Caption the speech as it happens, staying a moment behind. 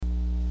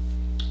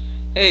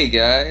Hey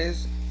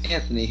guys,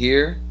 Anthony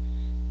here,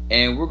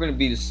 and we're going to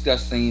be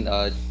discussing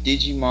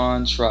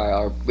Digimon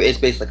Trial. It's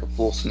basically like a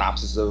full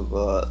synopsis of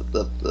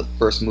the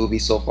first movie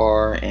so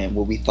far and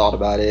what we thought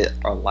about it,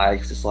 our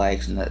likes,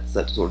 dislikes, and that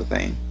such sort of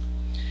thing.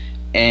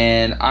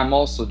 And I'm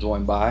also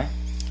joined by.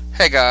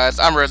 Hey guys,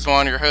 I'm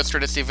Rizwan, your host for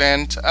this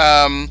event,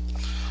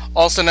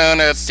 also known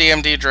as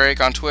CMD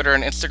Drake on Twitter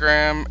and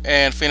Instagram,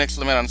 and Phoenix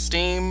Limit on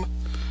Steam,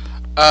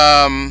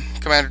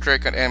 Commander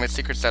Drake on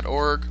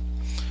AnimeSecrets.org,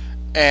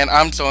 and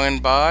I'm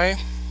joined by.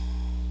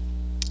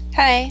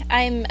 Hi,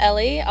 I'm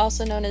Ellie,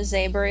 also known as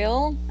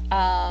Zabriel.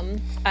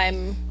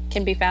 I'm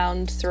can be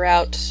found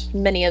throughout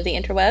many of the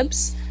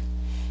interwebs.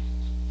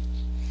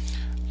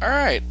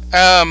 Alright,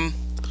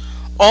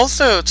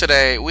 also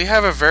today we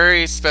have a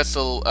very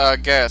special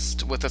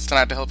guest with us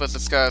tonight to help us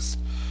discuss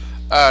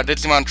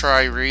Digimon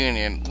Tri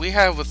Reunion. We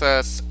have with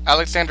us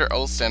Alexander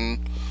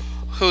Olsen,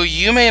 who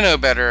you may know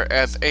better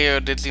as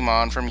AO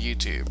Digimon from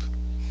YouTube.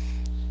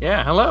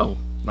 Yeah, hello.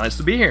 Nice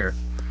to be here.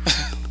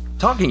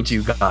 Talking to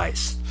you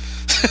guys.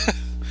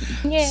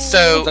 Yay.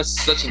 So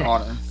That's such an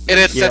honor. it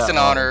is Yeah, such an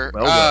honor.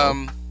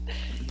 well.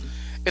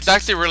 It's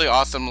actually really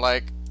awesome.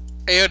 Like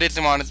AO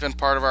Digimon has been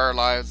part of our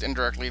lives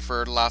indirectly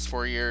for the last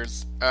 4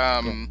 years.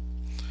 And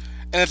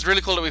it's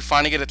really cool that we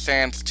finally get a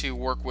chance to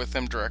work with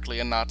him directly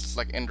and not just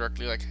like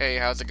indirectly, like, hey,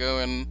 how's it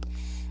going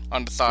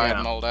on the side Yeah.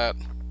 and all that.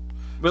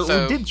 Well,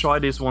 So- we did try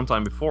this one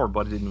time before,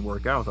 but it didn't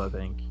work out, I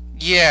think.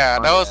 Yeah,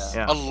 that was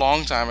yeah. a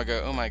long time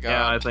ago. Oh my god.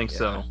 Yeah, I think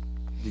so.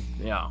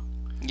 Yeah.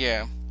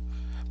 Yeah.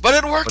 But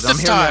it works But I'm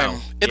this here time.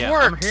 now. It Yeah,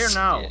 works. I'm here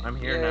now. I'm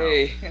here now.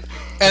 Yay.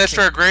 And it's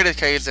for a great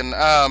occasion.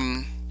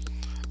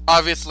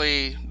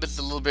 Obviously, this is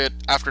a little bit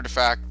after the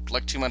fact,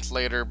 like 2 months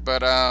later.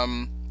 But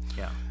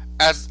Yeah.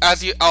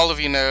 as you all of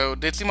you know,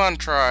 Digimon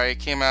Tri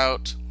came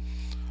out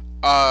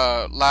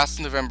last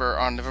November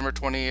on November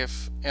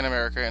 20th in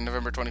America and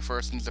November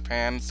 21st in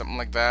Japan, something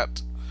like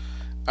that.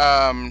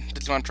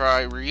 Digimon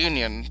Tri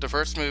Reunion, the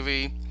first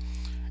movie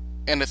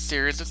in a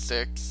series of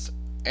six,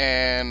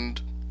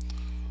 and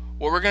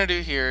what we're gonna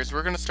do here is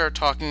we're gonna start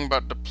talking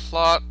about the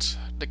plot,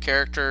 the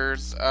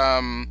characters,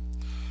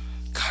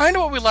 kind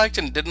of what we liked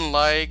and didn't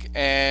like,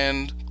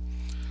 and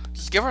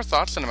just give our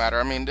thoughts on the matter.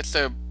 I mean, it's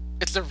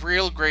a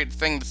real great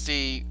thing to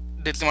see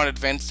Digimon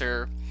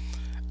Adventure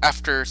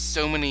after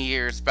so many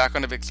years back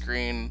on the big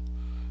screen,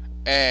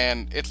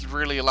 and it's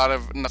really a lot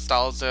of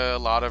nostalgia, a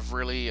lot of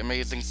really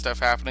amazing stuff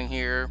happening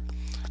here.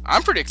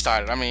 I'm pretty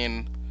excited. I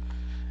mean,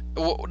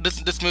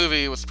 this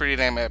movie was pretty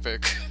damn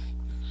epic.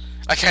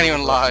 I can't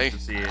even lie. To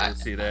see, I- to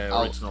see the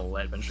I'll- original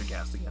Adventure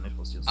cast again, it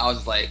was just. I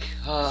was like,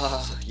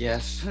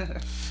 yes.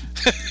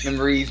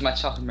 Memories, my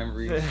childhood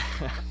memories.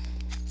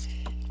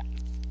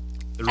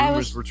 The I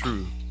rumors was- were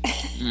true.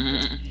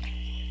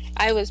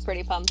 I was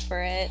pretty pumped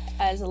for it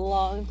as a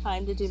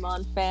long-time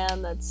Digimon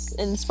fan. That's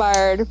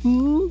inspired a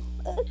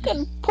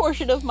good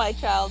portion of my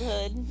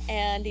childhood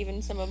and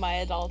even some of my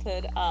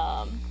adulthood.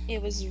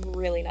 It was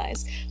really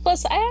nice.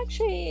 Plus,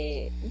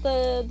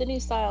 the new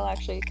style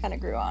actually kind of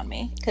grew on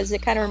me because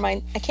it kind of I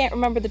can't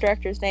remember the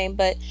director's name,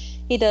 but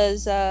he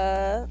does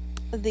the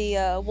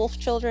Wolf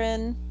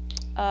Children,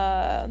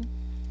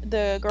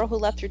 the Girl Who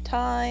Left Through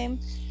Time.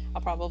 I'll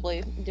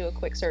probably do a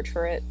quick search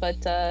for it, but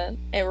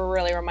it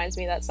really reminds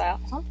me of that style.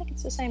 I don't think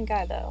it's the same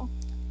guy though.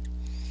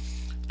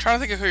 Trying to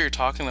think of who you're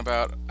talking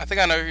about. I think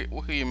I know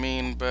who you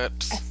mean, but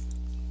I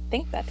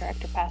think that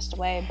director passed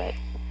away, but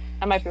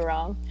I might be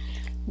wrong.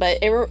 But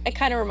it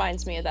kind of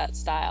reminds me of that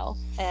style,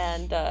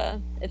 and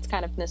it's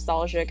kind of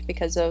nostalgic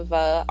because of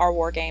our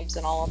war games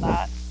and all of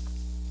that.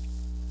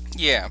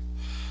 yeah.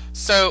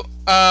 So,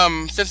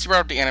 since you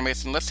brought up the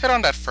animation, let's hit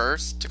on that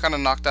first to kind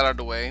of knock that out of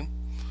the way.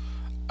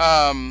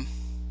 Um,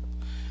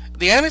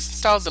 the animation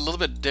style is a little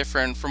bit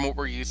different from what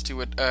we're used to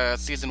with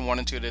season 1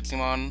 and 2 of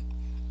Digimon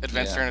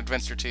Adventure Yeah. and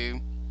Adventure 2.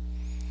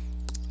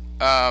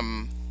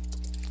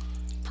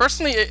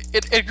 Personally,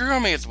 it grew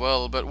on me as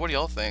well, but what do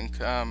y'all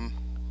think? I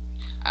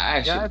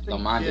actually Yeah, I don't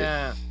think. mind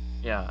it.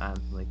 Yeah,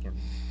 Anthony can.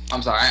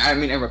 I'm sorry. I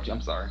mean, interrupt you.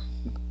 I'm sorry.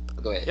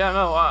 Go ahead. Yeah,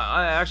 no,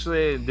 I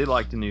actually did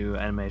like the new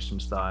animation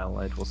style.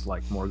 It was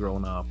like more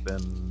grown up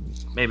and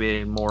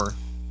maybe more,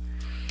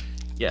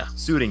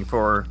 suiting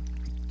for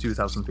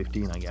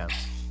 2015, I guess.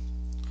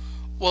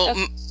 Well,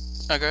 Okay.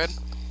 go ahead.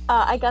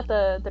 I got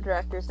the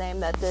director's name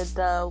that did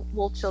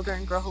Wolf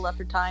Children, Girl Who Left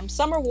Her Time,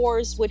 Summer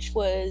Wars, which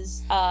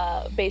was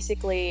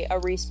basically a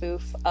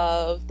respoof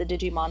of the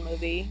Digimon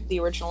movie, the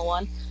original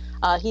one.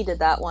 He did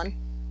that one.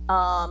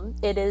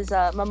 It is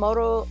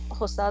Mamoru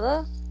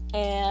Hosada,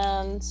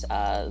 and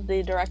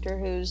the director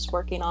who's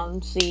working on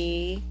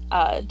the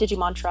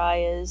Digimon Tri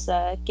is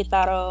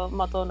Kitaro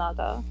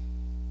Motonaga.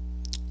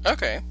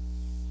 Okay.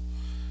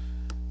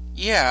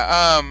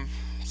 Yeah.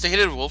 So he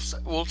did Wolf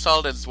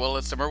Solid as well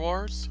as Summer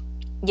Wars.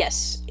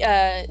 Yes,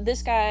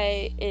 this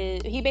guy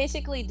he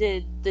basically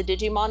did the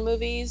Digimon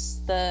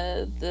movies.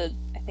 I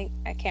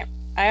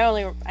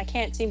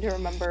can't seem to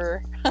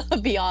remember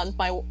beyond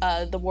my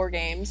the war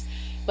games,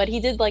 but he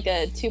did like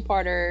a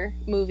two-parter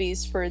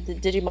movies for the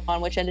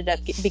Digimon, which ended up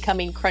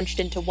becoming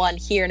crunched into one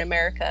here in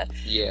America.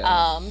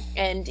 Yeah.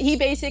 And he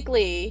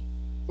basically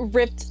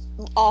ripped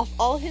off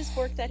all his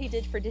work that he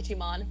did for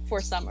Digimon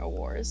for Summer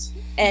Wars.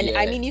 And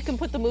I mean, you can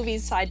put the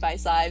movies side by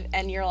side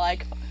and you're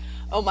like,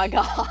 oh my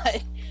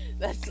god,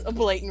 that's a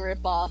blatant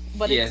ripoff.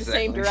 But it's the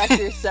same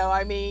director, so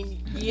I mean,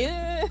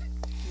 yeah,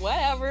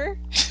 whatever.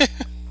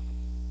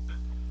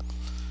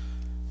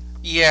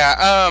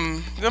 Yeah,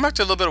 going back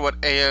to a little bit of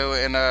what Ao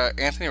and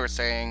Anthony were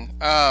saying,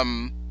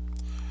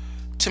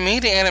 to me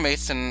the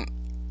animation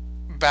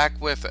back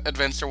with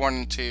Adventure 1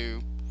 and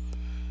 2,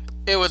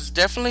 it was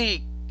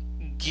definitely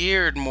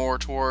geared more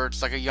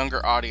towards like a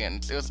younger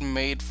audience. It was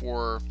made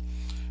for,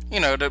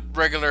 the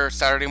regular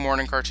Saturday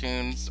morning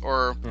cartoons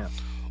or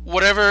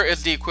whatever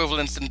is the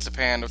equivalent in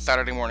Japan of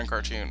Saturday morning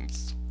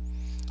cartoons.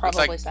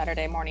 Probably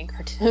Saturday morning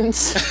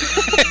cartoons.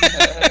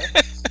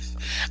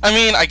 I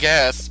mean, I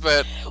guess,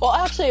 but... Well,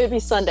 actually, it would be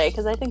Sunday,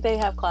 because I think they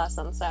have class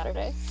on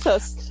Saturday. So,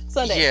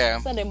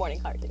 Sunday morning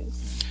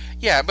cartoons.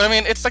 Yeah, but I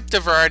mean, it's like the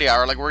variety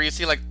hour, like where you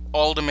see like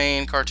all the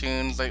main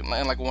cartoons in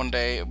like one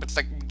day, but it's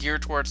like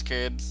geared towards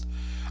kids.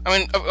 I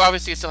mean,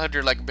 obviously you still had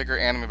your like bigger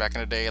anime back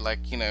in the day, like,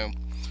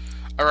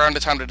 around the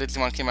time that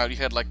Digimon came out, you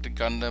had like the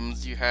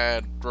Gundams, you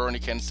had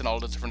Rurouni Kenshin, all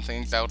the different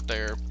things out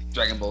there.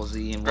 Dragon Ball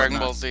Z and Dragon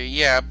Ball Z,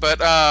 yeah, but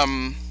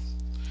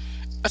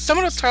some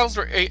of those titles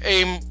were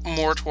aimed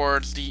more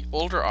towards the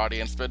older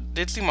audience, but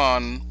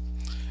Digimon,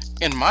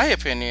 in my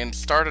opinion,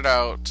 started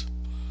out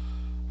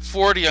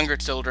for the younger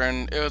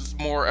children. It was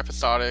more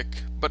episodic,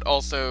 but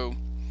also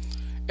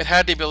it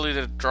had the ability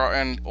to draw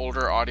in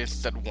older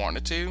audiences that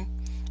wanted to,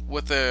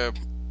 with a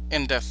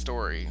in-depth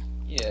story.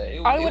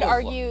 Yeah, I would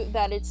argue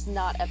that it's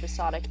not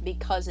episodic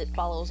because it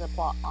follows a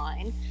plot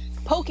line.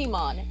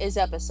 Pokemon is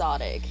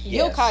episodic.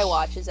 Yes. Yokai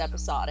Watch is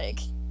episodic.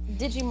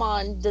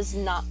 Digimon does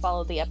not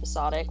follow the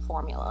episodic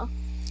formula.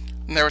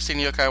 Never seen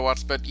Yokai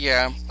Watch, but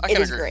yeah, I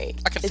can agree. It is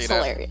great. I can see it's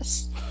that.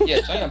 hilarious.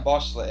 Yeah, Giant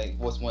Bosch Leg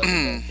was one of the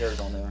main characters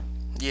on there.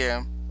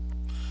 Yeah.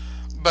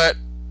 But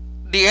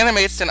the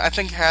animation, I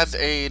think, has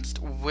aged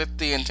with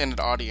the intended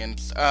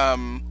audience.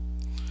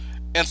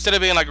 Instead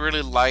of being like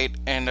really light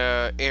and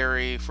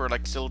airy for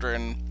like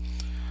children,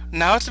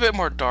 now it's a bit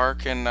more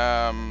dark and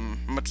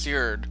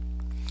matured.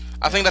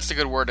 I think that's a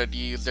good word that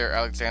you use there,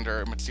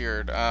 Alexander.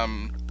 Matured.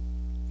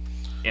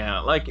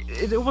 Yeah, like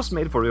it was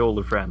made for the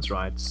older friends,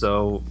 right?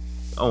 So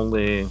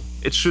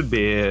it should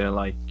be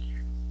like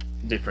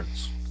different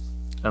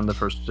than the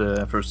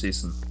first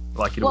season,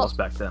 like it was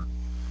back then.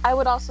 I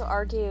would also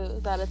argue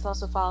that it's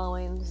also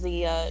following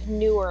the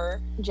newer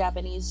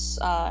Japanese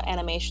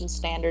animation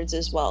standards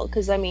as well,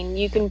 because I mean,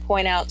 you can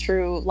point out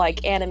through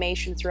like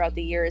animation throughout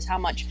the years how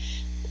much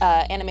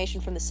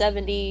animation from the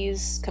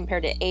 70s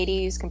compared to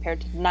 80s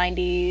compared to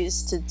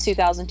 90s to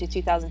 2000 to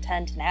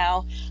 2010 to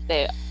now,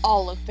 they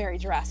all look very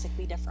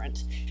drastically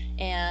different.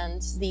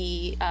 And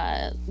the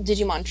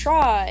Digimon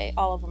Tri,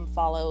 all of them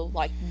follow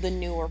like the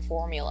newer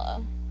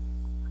formula.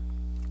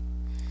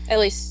 At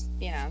least,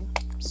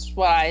 it's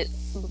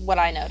what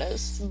I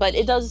noticed. But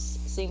it does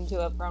seem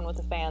to have grown with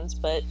the fans,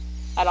 but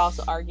I'd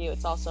also argue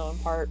it's also in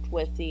part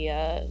with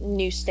the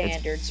new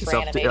standards for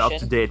animation. Up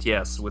to date,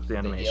 yes, with the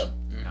animation.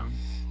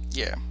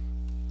 Yeah.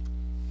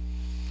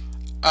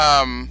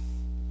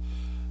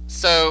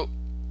 So,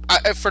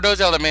 for those of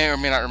y'all that may or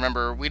may not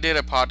remember, we did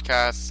a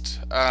podcast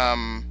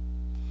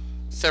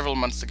several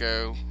months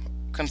ago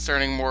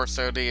concerning more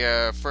so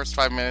the first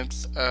 5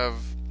 minutes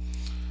of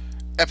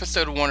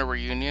episode 1 of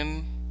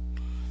Reunion.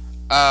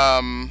 I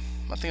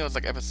think it was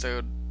like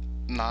episode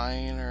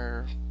 9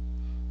 or...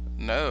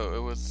 No, it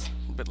was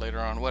a bit later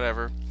on,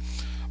 whatever.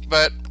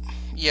 But,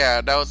 yeah,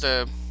 that was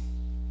a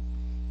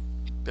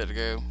bit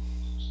ago.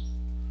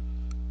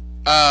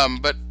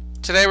 But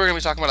today we're going to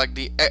be talking about like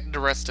the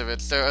rest of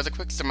it. So as a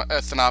quick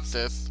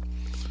synopsis,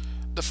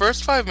 the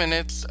first 5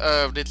 minutes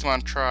of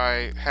Digimon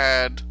Tri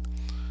had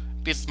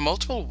these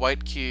multiple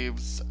white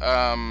cubes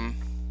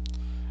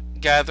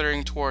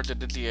gathering towards a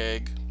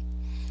Digi-Egg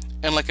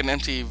in like an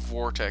empty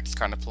vortex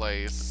kind of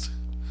place.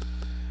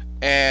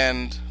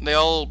 And they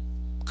all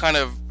kind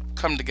of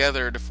come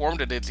together to form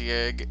the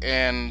Digi-Egg,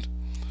 and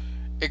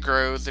it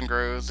grows and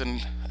grows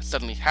and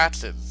suddenly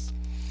hatches.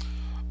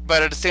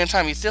 But at the same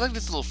time, you see like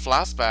these little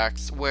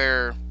flashbacks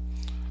where,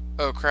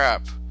 oh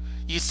crap,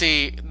 you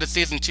see the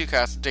season 2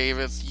 cast,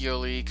 Davis,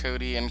 Yoli,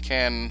 Cody, and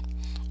Ken,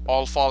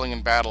 all falling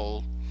in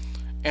battle.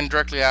 And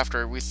directly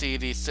after, we see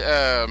the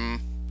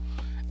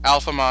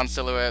Alphamon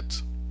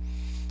silhouette,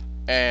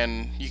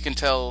 and you can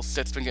tell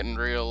Sid's been getting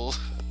real.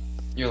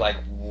 You're like,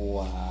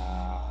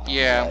 wow.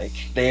 Yeah.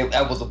 Like,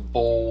 that was a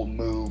bold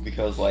move,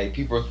 because like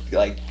people were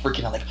like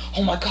freaking out, like,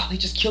 oh my god, they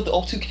just killed the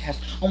O2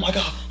 cast. Oh my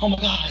god.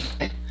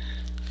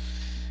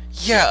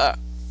 Yeah.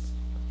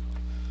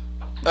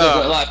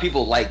 A lot of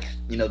people like,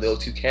 the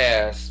O2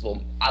 cast.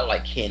 Well, I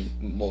like Ken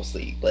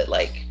mostly, but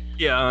like...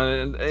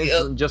 Yeah,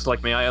 it's just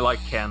like me. I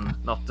like Ken,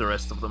 not the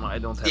rest of them. I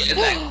don't have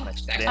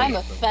exactly. I'm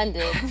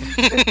offended.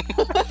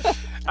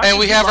 And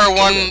we have our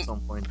one... At some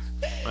point,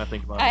 when I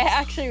think about it. I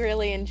actually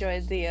really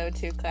enjoyed the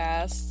O2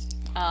 cast.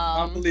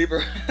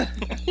 Unbeliever.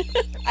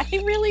 I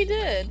really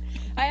did.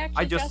 I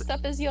actually dressed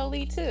up as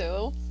Yoli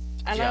too.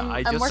 And Yeah, I'm, I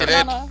I'm just working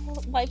It on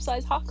a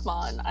life-size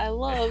Hawkmon. I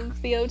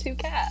love the O2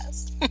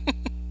 cast.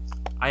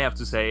 I have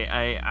to say,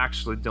 I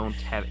actually don't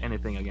have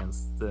anything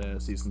against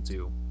season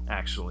 2.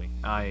 Actually,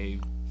 I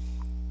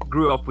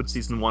grew up with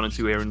season 1 and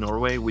 2 here in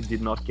Norway. We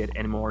did not get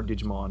any more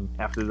Digimon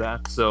after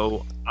that,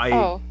 so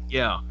Oh.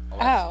 yeah. Oh,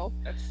 Ow.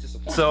 that's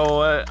disappointing.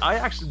 So I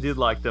actually did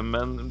like them,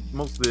 and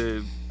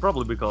mostly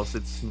probably because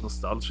it's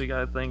nostalgic.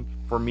 I think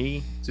for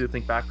me to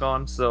think back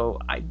on, so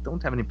I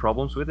don't have any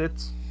problems with it.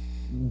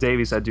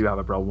 Davies, I do have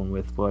a problem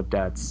with, but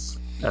that's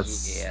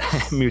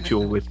Yes.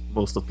 mutual with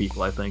most of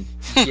people, I think.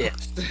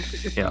 Yes.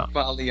 Yeah. You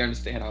finally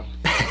understand how.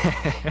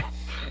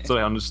 So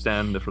I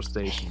understand the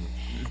frustration.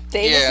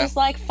 Davis Yeah. is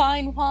like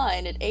fine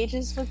wine. It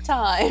ages with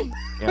time.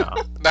 Yeah.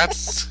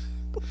 That's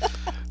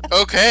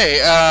okay.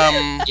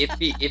 If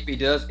he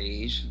does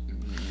age.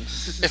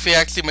 If he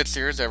actually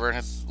matures ever in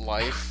his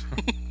life,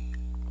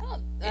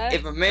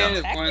 If a man runs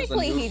a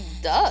Technically, noodle, he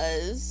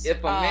does.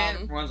 if a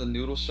man runs a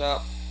noodle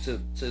shop to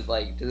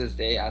this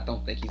day, I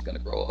don't think he's gonna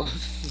grow up.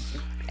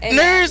 And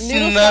There's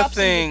noodle shops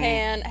nothing-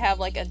 in Japan have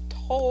like a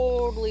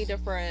totally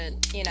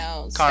different,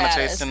 status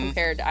Connotation.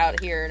 compared to out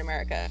here in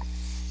America.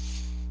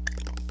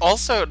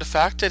 also the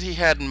fact that he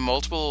had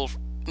multiple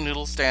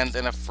noodle stands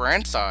in a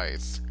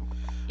franchise,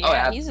 Yeah,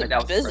 yeah, he's a that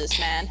was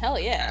businessman. Hell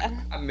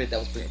yeah. I admit that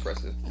was pretty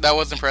impressive. that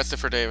was impressive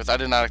for Davis. I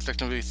did not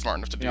expect him to be smart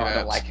enough to do You know, I that.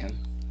 don't like him,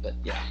 but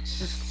yeah,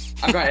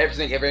 I'm going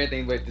to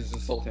everything but just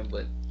insult him.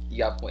 But you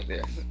got a point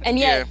there. And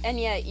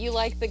yet, you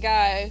like the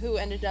guy who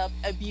ended up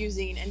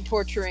abusing and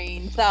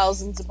torturing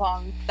thousands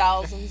upon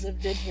thousands of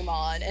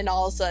Digimon, and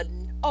all of a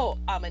sudden, oh,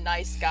 I'm a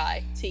nice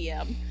guy.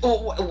 TM.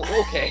 Oh,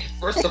 okay.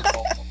 First of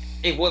all,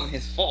 it wasn't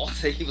his fault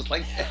that he was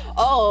like that.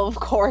 Oh, of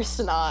course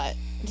not.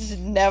 This is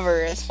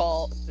never his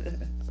fault.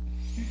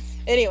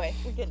 Anyway,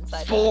 we're getting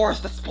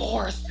sidetracked. The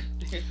spores.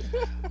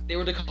 They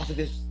were the cause of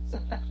this.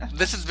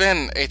 This has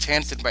been a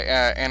tangent by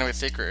Anime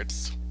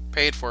Secrets,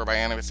 paid for by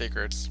Anime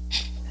Secrets.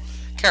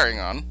 Carrying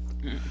on.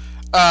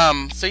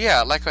 So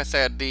yeah, like I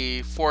said,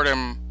 the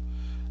Fordham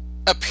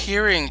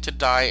appearing to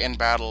die in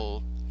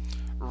battle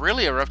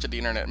really erupted the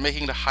internet,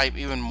 making the hype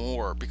even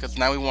more because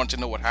now we want to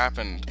know what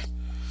happened.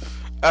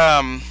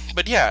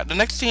 But yeah, the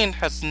next scene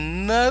has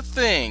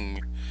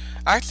nothing.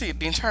 Actually,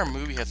 the entire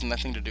movie has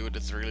nothing to do with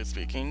this, really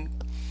speaking.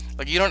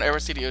 Like, you don't ever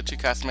see the O2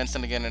 cast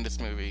mentioned again in this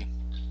movie.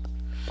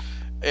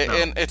 No.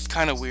 And it's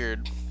kind of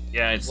weird.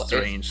 Yeah, it's Well,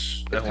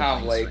 strange. It's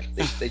kind of like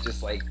they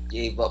just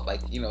gave up.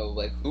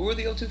 Who were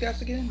the O2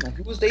 cast again? Like,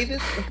 who was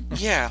Davis?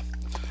 Yeah.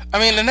 I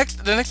mean, the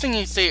next thing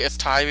you see is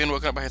Ty being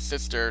woken up by his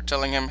sister,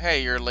 telling him,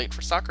 "Hey, you're late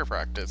for soccer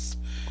practice."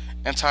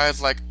 And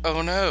Ty's like,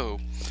 "Oh no,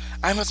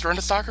 I must run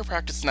to soccer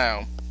practice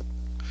now."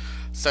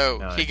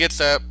 So he gets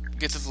up,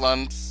 gets his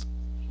lunch.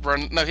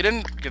 No, he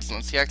didn't get his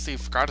lunch. He actually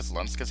forgot his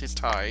lunch because he's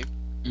Ty.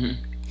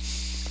 Mm-hmm.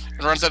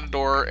 And runs out the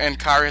door, and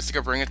Kyrie has to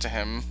go bring it to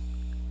him.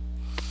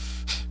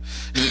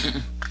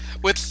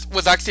 Which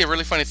was actually a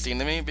really funny scene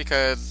to me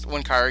because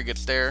when Kyrie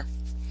gets there,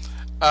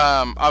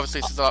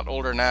 obviously she's a lot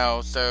older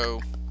now, so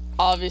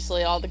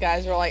Obviously, all the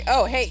guys were like,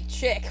 "Oh, hey,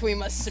 chick, we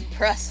must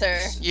impress her."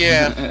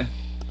 yeah.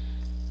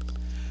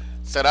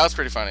 So that was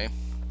pretty funny.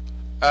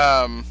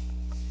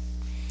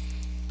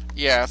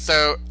 Yeah,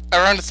 so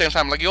around the same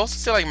time, you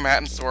also see Matt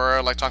and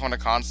Sora talking about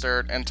a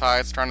concert, and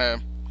Ty's trying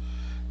to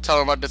tell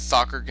him about this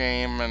soccer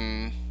game,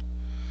 and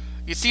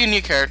you see a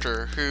new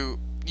character who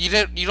you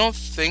don't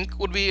think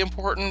would be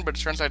important, but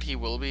it turns out he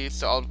will be.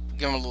 So I'll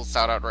give him a little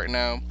shout out right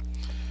now.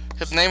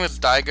 His name is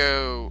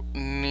Daigo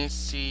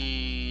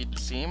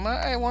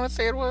Nishijima, I want to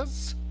say it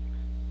was.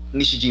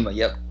 Nishijima,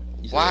 yep.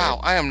 Wow,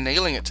 I am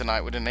nailing it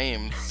tonight with the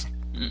names.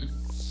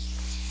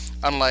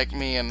 Unlike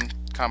me and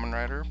Kamen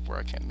Rider, where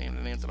I can't name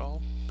the names at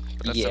all.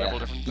 But that's a whole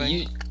different thing.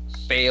 You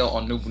fail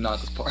on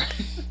Nobunaga's part.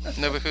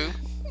 Nobuhu?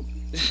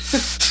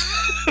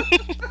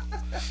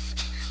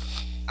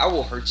 I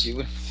will hurt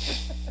you.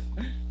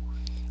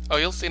 Oh,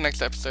 you'll see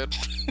next episode.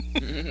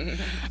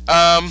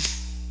 I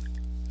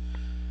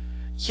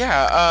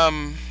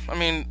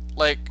mean,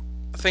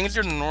 things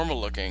are normal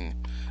looking.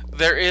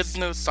 There is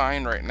no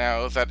sign right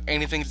now that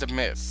anything's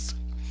amiss,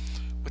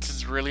 which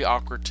is really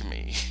awkward to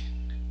me.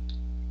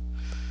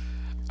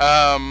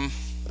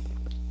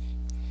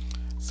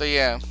 So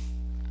yeah.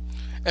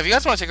 If you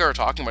guys want to take over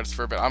talking about this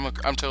for a bit, I'm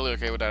totally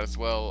okay with that as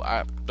well.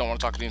 I don't want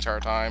to talk the entire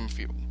time.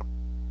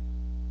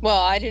 Well,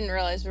 I didn't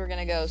realize we were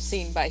gonna go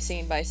scene by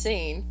scene by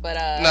scene, but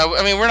No,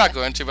 I mean we're not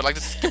going to, but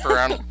just skip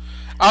around.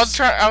 I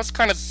was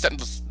kind of setting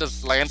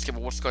this landscape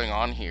of what's going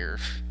on here.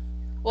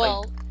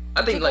 well,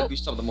 I think we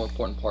some of the more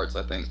important parts.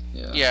 I think.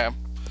 Yeah. Yeah.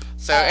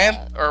 So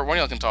or one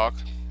of y'all can talk.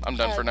 I'm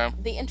done for now.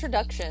 The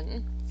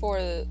introduction for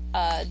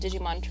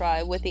Digimon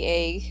Tri with the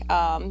egg,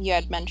 you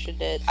had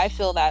mentioned it. I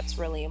feel that's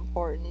really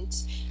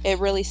important. It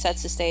really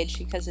sets the stage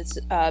because it's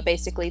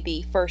basically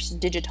the first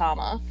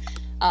Digitama,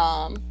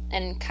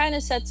 and kind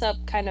of sets up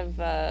kind of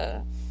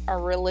a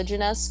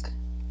religion-esque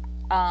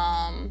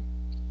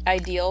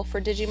ideal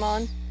for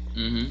Digimon.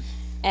 Mm-hmm.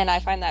 And I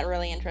find that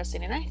really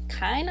interesting, and I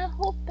kind of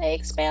hope they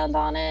expand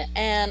on it,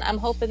 and I'm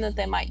hoping that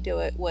they might do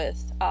it with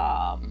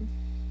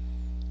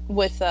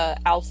with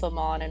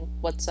Alphamon and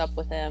what's up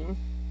with him.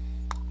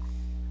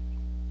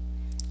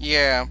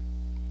 Yeah.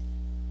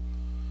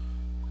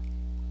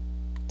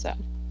 So,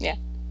 yeah.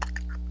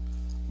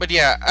 But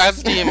yeah,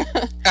 as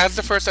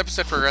the first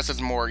episode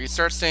progresses more, you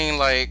start seeing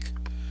like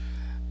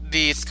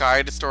the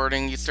sky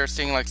distorting. You start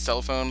seeing like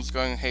cell phones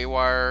going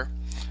haywire,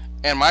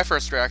 and my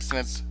first reaction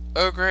is,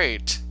 "Oh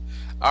great,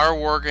 our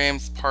War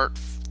Games Part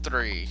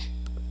 3."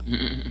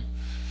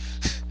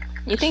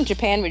 You think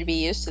Japan would be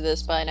used to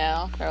this by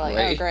now? They're like,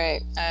 Right. oh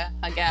great,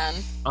 again.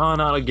 Oh,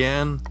 not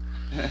again.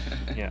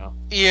 Yeah.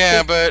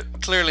 Yeah, but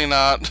clearly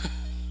not.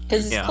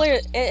 Because it's Yeah.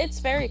 clear, it's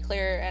very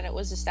clear, and it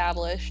was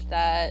established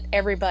that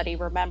everybody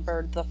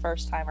remembered the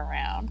first time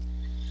around,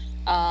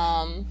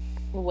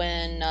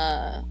 when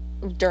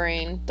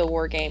during the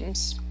War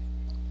Games.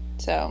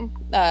 So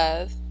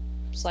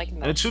it's like in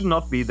And the it should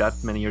not be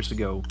that many years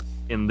ago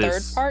in third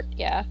this. part.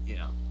 Yeah.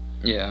 Yeah.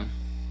 Yeah.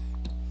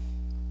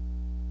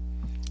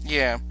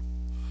 Yeah.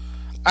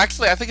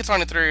 Actually, I think it's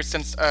only 3 years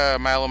since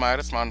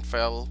Malomidasmon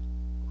fell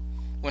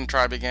when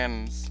Try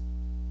begins.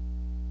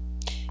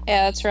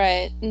 Yeah, that's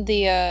right.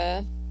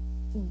 The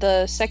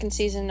second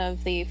season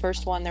of the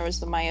first one, there was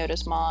the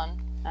Myotismon,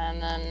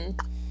 and then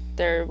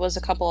there was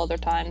a couple other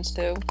times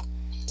too.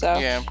 So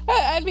Yeah.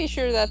 I'd be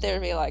sure that they'd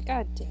be like,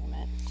 God damn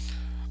it.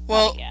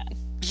 Well, Not again.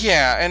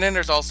 yeah, and then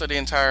there's also the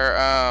entire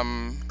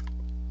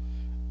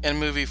in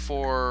movie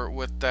 4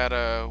 with that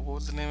what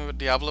was the name of it?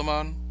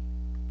 Diablomon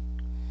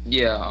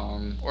Yeah.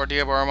 or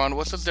Diaboromon?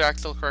 What's the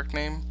actual correct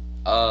name?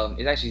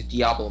 It's actually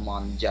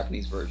Diabolomon, the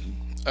Japanese version.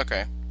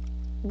 Okay.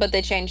 But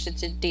they changed it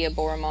to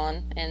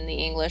Diaboromon in the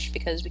English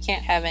because we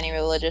can't have any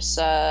religious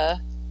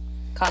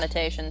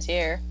connotations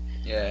here.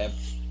 Yeah.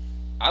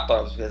 I thought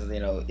it was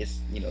because it's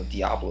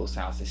Diablo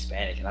sounds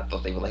Hispanic, and I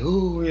thought they were like,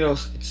 ooh,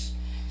 it's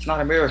not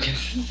American.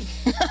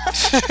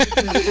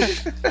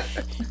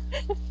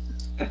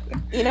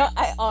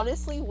 I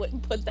honestly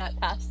wouldn't put that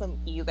past them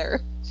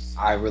either.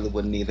 I really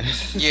wouldn't either.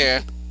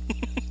 Yeah.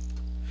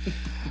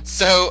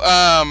 So,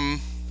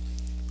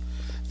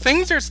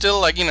 things are still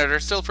like, they're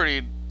still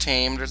pretty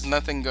tame. There's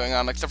nothing going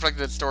on except for like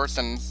the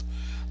distortions.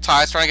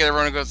 Ty's trying to get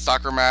everyone to go to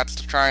soccer mats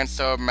to try and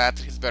show Matt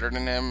that he's better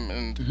than him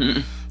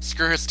and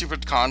screw his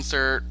stupid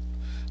concert.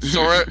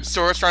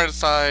 Sora's trying to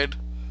decide,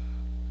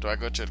 do I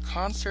go to the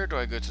concert? Do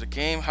I go to the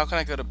game? How can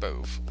I go to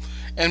both?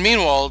 And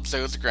meanwhile,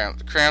 Zoe's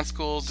at cram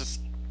school's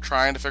just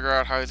trying to figure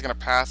out how he's going to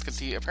pass because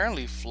he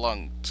apparently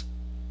flunked.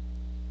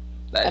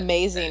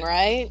 Amazing,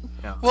 right?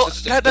 Yeah. Well,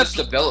 that's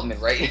development,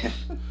 right?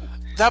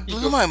 that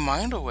blew my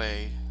mind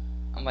away.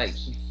 I'm like,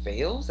 he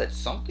fails at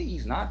something.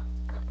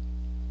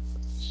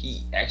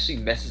 He actually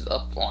messes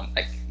up on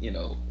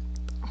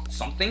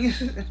something.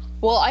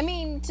 Well, I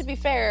mean, to be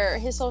fair,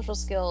 his social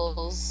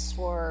skills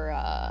were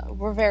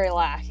very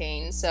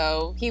lacking,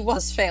 so he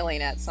was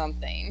failing at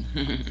something.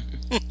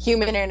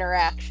 Human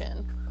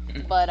interaction.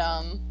 But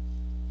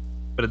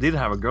But he did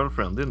have a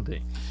girlfriend, didn't he?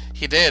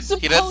 He did.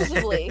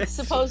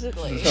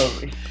 supposedly.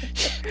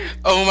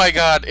 Oh my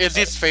god,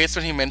 Izzy's face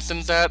when he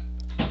mentions that,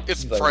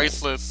 it's Like-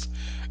 priceless.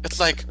 It's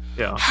like,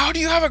 Yeah. how do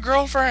you have a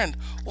girlfriend?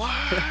 What?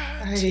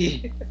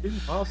 Hey.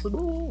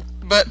 Impossible.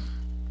 But,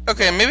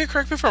 okay, maybe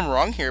correct me if I'm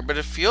wrong here, but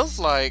it feels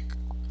like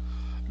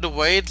the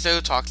way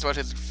Zoe talks about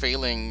his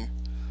failing,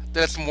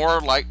 that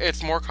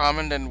it's more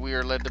common than we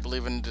are led to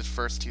believe in the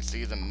first 2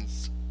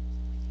 seasons.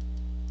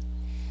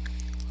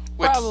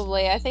 Which-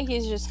 Probably. I think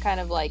he's just kind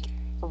of like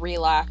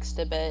relaxed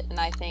a bit, and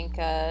I think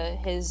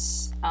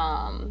his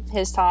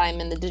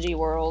time in the Digi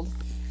world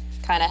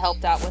kind of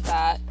helped out with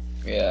that.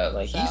 Yeah,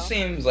 like he So.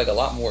 seems like a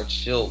lot more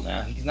chill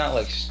now. He's not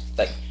like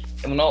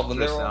when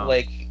they're Stressed all out.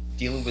 like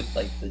dealing with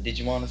like the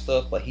Digimon and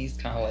stuff. Like he's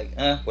kind of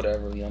like,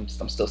 whatever. I'm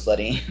still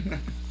studying.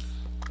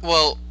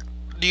 Well,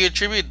 do you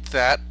attribute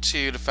that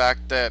to the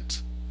fact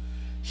that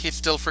he's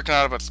still freaking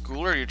out about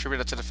school, or do you attribute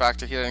that to the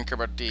fact that he didn't care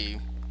about the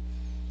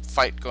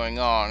fight going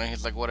on, and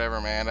he's like, whatever,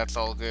 man, that's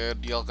all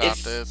good, y'all got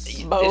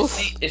this. Both.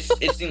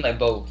 It seemed like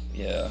both.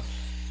 Yeah,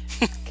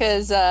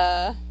 Because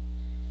I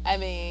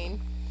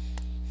mean,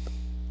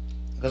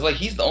 because like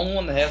he's the only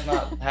one that has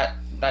not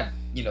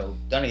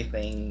done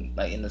anything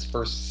like in this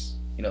first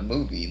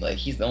movie. Like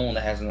he's the only one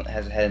that hasn't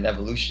had an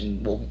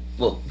evolution.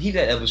 Well, he's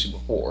had evolution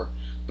before,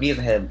 but he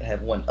hasn't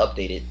had one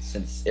updated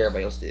since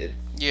everybody else did.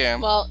 Yeah.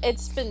 well,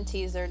 it's been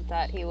teasered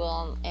that he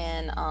will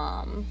in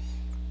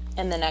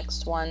the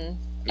next one.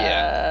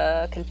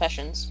 Yeah.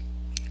 Confessions.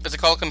 Is it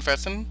called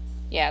Confessing?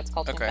 Yeah, it's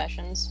called Okay.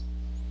 Confessions.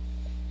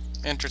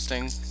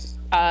 Interesting.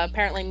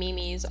 Apparently,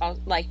 Mimi's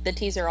like the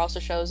teaser also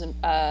shows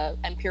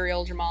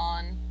Imperial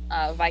Dramon,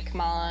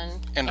 Vicamon,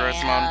 And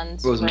Rosemon. and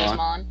Rosemon.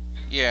 Rosemon.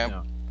 Yeah.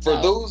 Yeah. For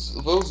So-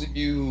 those of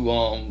you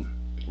who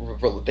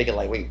were thinking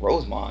like, wait,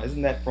 Rosemon,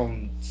 isn't that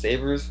from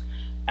Sabers?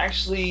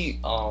 Actually,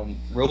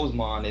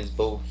 Rosemon is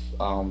both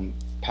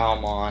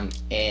Palmon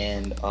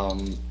and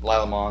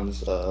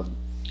Lilamon's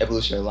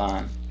evolutionary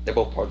line. They're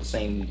both part of the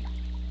same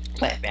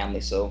plant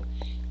family, so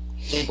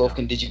they both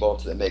can digivolve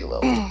to the mega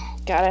level.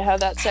 Gotta have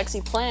that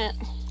sexy plant.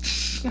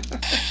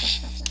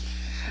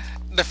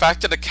 The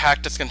fact that a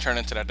cactus can turn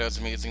into that is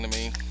amazing to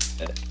me.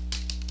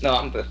 No,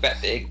 I'm the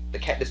fact that the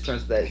cat just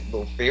turns to that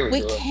little fairy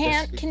We girl.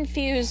 can't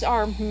confuse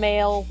our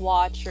male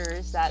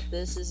watchers that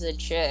this is a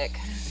chick.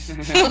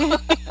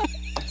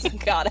 It's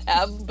gotta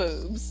have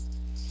boobs.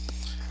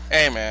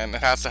 Hey man,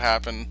 it has to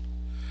happen.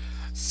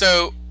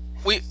 So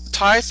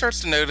Ty starts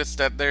to notice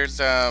that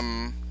there's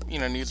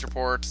news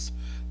reports,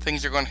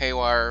 things are going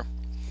haywire,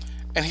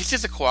 and he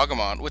sees a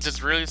Quagamon, which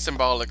is really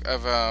symbolic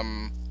of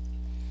The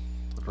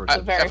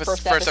very his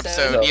first first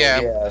episode. episode.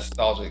 Yeah.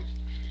 nostalgic.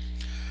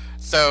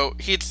 So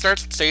he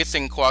starts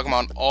chasing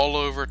Quagamon all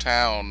over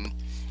town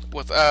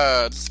with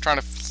just trying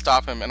to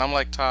stop him, and I'm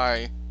like,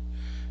 Ty,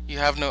 you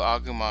have no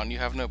Agumon, you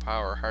have no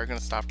power. How are you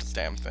gonna stop this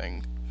damn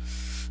thing?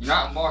 You're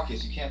not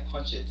Marcus. You can't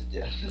punch it to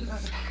death.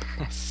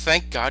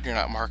 Thank God you're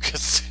not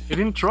Marcus. He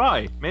didn't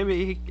try.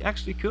 Maybe he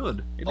actually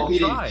could. He didn't he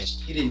try.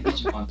 He didn't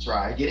Digimon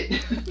try. Get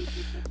it?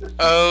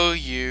 Oh,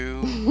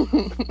 you.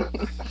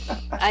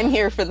 I'm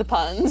here for the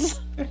puns.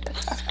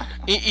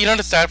 You know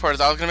the sad part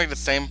is I was gonna make the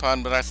same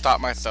pun, but I stopped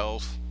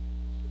myself.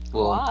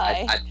 Well,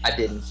 Why? I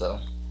didn't. So,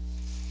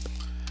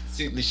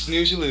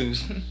 snooze, you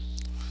lose.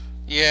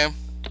 Yeah.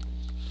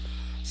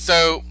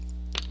 So,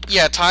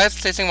 yeah, Ty's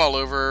chasing him all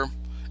over,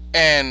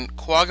 and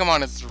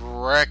Quagamon is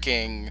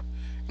wrecking,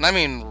 and I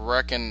mean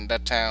wrecking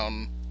that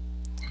town.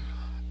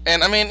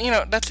 And I mean,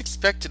 that's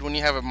expected when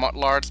you have a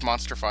large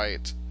monster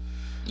fight.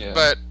 Yeah.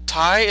 But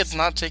Ty is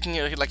not taking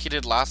it like he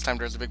did last time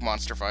there was a big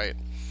monster fight.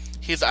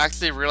 He's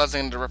actually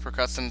realizing the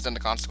repercussions and the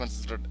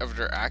consequences of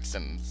their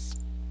actions.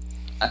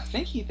 I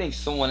think he thinks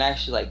someone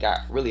actually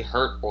got really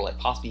hurt or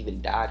possibly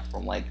even died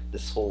from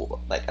this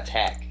whole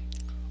attack.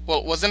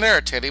 Well, wasn't there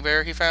a teddy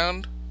bear he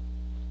found?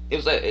 It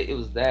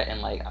was that,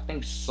 and I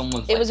think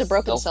someone's. It was a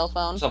broken cell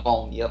phone. Cell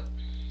phone. Yep.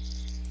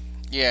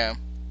 Yeah.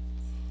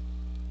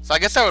 So I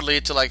guess that would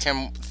lead to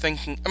him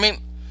thinking. I mean,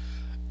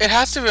 it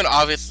has to have been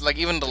obvious.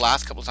 Even the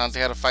last couple of times they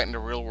had a fight in the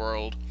real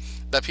world,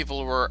 that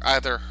people were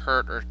either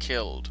hurt or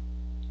killed.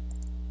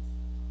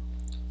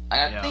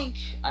 I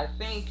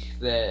think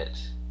that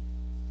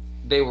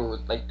they were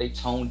they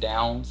toned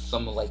down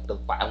some of the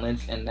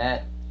violence in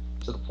that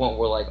to the point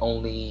where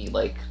only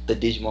the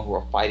Digimon who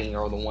are fighting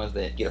are the ones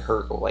that get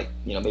hurt or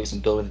maybe some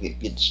buildings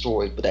get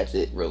destroyed, but that's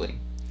it really.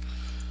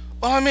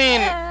 Well, I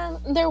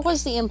mean, there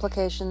was the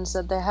implications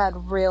that they had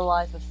real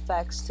life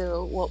effects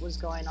to what was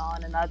going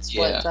on, and that's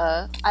what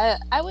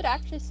I would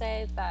actually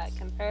say that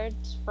compared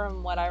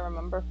from what I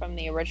remember from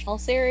the original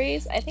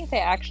series, I think they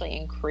actually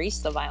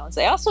increased the violence.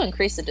 They also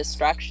increased the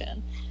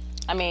destruction.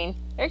 I mean,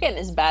 they're getting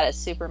as bad as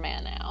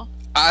Superman now.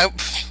 Wow.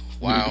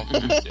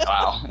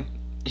 Wow.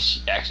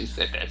 She actually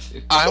said that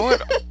too.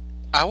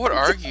 I would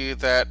argue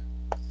that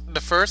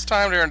the first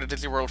time they were in the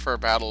Disney World for a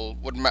battle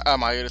with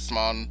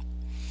Myotismon,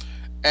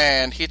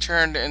 and he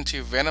turned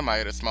into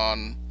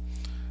Venomyotismon,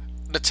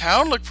 the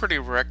town looked pretty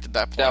wrecked at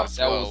that point as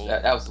well.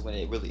 That was when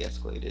it really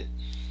escalated.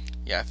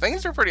 Yeah,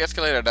 things were pretty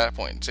escalated at that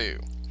point too.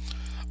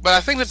 But I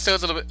think that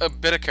shows a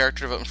bit of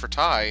character development for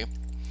Ty,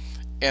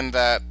 in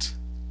that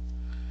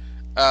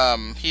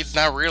he's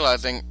now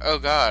realizing, oh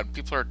god,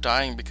 people are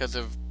dying because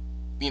of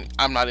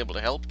I'm not able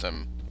to help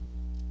them.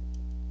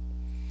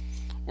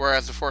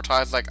 Whereas before,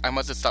 Ty's like, I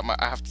have to stop my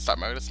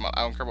Otismon.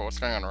 I don't care about what's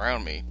going on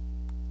around me.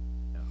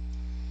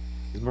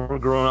 He's more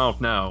grown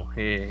up now.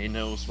 He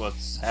knows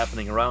what's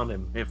happening around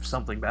him if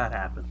something bad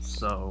happens.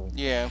 So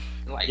yeah,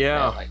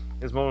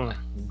 he's more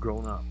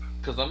grown up.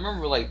 Because I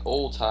remember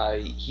old Ty,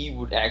 he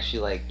would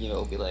actually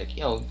be like,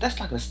 that's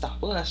not gonna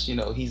stop us.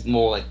 He's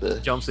more the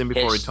jumps in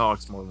before he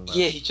talks more than that.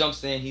 Yeah, he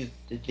jumps in.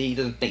 He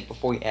doesn't think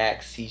before he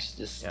acts. He's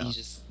just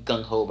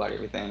gung ho about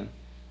everything.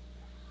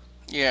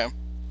 Yeah.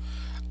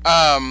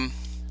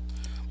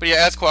 But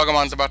yeah, as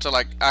Quagamon's about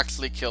to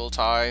actually kill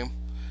Ty,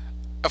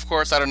 of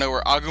course, out of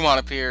nowhere, Agumon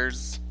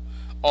appears,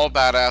 all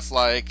badass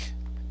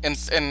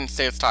and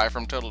saves Ty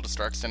from total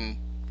destruction.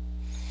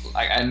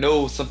 I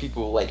know some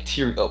people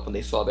tearing up when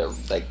they saw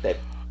that that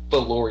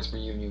glorious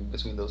reunion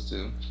between those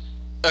two.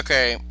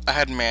 Okay, I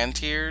had man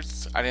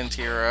tears. I didn't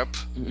tear up.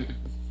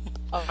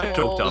 I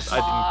choked up. I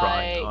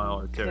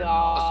didn't cry.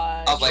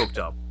 I was choked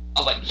up. I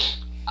was like,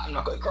 I'm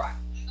not gonna cry.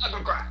 I'm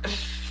not gonna cry.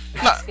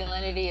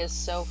 Masculinity is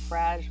so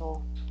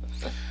fragile.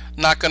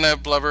 Not gonna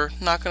blubber.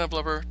 Not gonna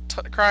blubber.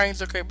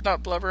 Crying's okay, but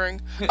not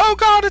blubbering. Oh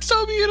god, it's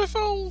so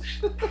beautiful!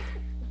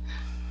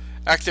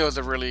 Actually, it was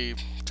a really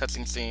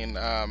touching scene.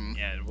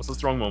 Yeah, it was a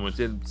strong moment.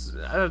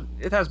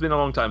 It has been a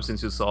long time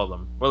since you saw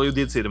them. Well, you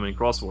did see them in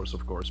Cross Wars,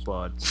 of course,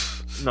 but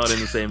not in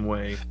the same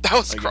way. That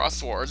was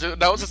Cross Wars. That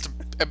was just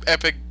an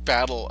epic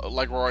battle,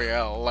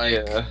 royale.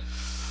 Yeah.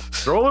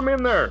 Throw them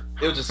in there.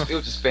 It was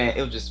just fan.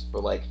 It was just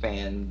for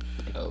fan.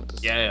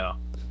 Yeah.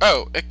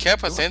 Oh, it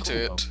kept us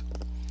into it.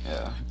 Though.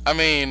 Yeah. I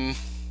mean,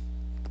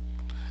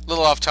 a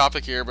little off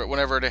topic here, but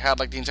whenever they had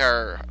the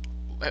entire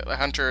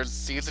Hunters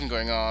season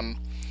going on,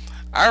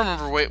 I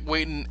remember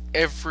waiting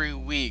every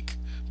week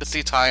to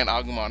see Ty and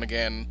Agumon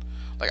again.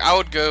 I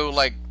would go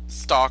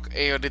stalk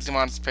AO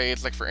Digimon's page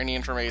for any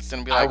information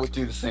and be like, I would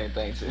do the same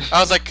thing too. I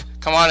was like,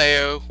 come on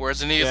AO, where's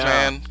the news,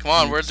 man? Come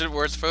on, where's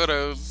the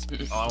photos?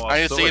 Oh, I I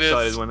need was to so see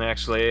excited this. when they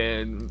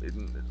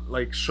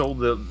actually showed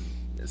the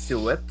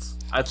silhouette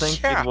I think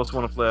it Yeah, was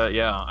one of the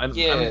Yeah, I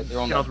they're on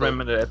cannot that boat.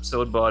 remember the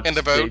episode, but in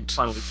the they boat.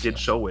 finally did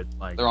show it.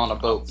 They're on a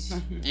boat.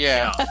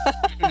 Yeah,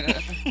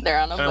 They're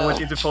on a And I went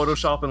boat. into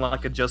Photoshop and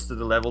like adjusted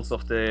the levels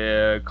of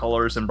the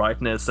colors and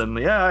brightness, and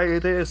yeah,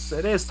 it is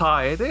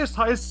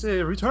Ty's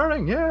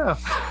returning, yeah.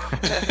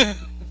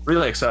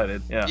 Really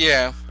excited, yeah.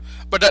 yeah.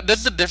 But this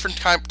is a different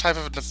type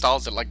of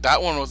nostalgia. Like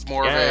that one was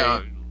more Yeah,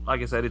 of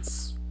like I said,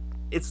 it's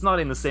not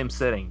in the same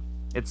setting.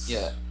 It's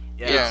Yeah.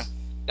 Yeah.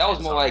 That was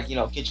It's more not.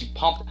 like, get you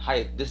pumped and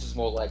hyped. This is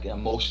more like an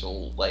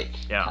emotional, like,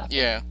 Yeah. kind of-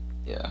 yeah.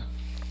 yeah.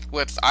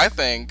 Which I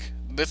think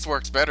this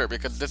works better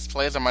because this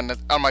plays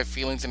on my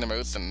feelings and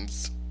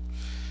emotions.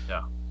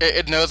 Yeah.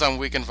 It knows I'm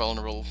weak and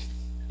vulnerable.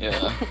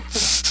 Yeah.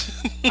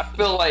 I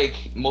feel like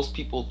most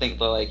people think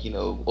that, like,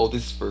 oh,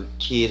 this is for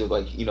kids, or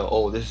like,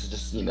 oh, this is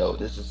just,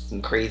 this is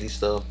some crazy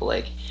stuff. But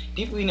like,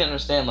 people need to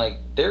understand, like,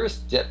 there is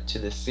depth to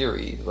this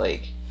series.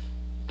 Like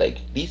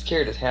these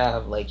characters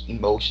have like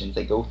emotions.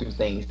 They go through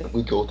things that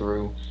we go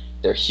through.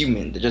 They're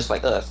human. They're just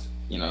like us,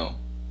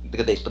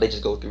 because they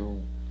just go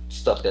through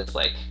stuff that's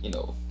like,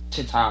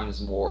 10 times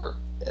more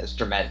as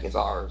dramatic as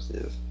ours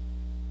is.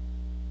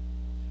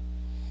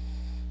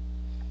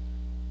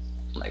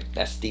 Like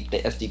that's deep.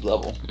 That's deep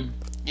level.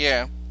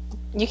 Yeah.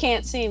 You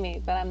can't see me,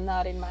 but I'm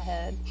nodding my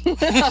head.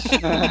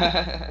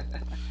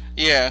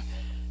 Yeah.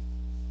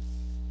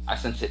 I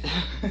sense it.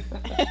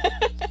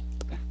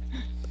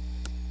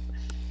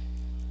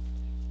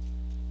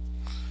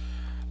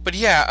 But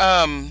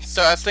yeah,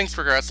 so as things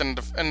progress and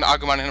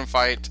Agumon and him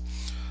fight,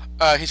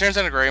 he turns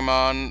into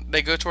Greymon.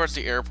 They go towards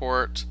the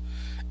airport,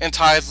 and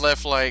Ty's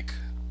left like,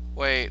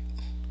 wait,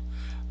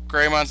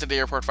 Greymon's at the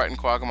airport fighting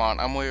Quagamon.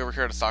 I'm way over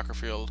here at a soccer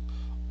field.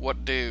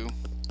 What do?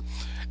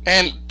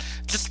 And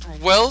just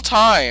well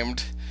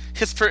timed,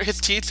 his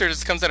teacher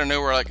just comes out of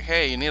nowhere like,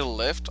 hey, you need a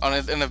lift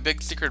in a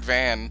big secret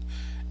van,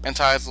 and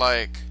Ty's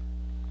like,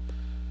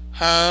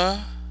 huh?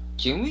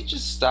 Can we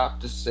just stop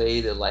to say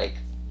that like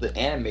the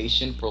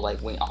animation for like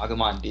when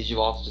Agumon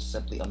Digivolves is just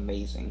simply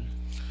amazing?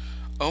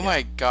 Oh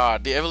my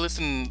god, the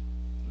evolution,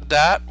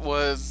 that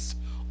was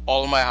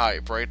all my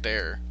hype right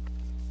there.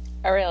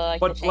 I really like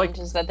But, the like-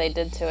 changes that they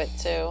did to it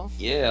too.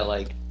 Yeah,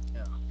 like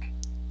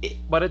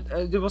But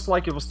it was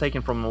like it was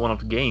taken from one of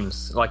the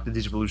games, like the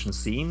Digivolution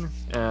scene.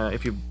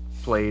 If you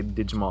played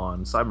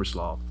Digimon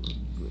Cybersloth,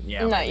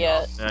 yeah, Not maybe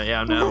yet.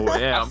 yeah, no,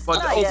 yeah, but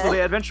Not also yet.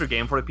 the adventure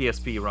game for the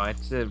PSP, right?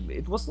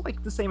 It was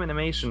like the same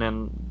animation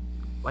and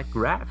like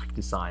graphic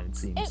design, it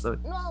seems. So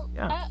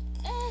yeah.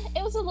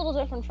 It was a little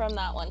different from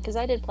that one because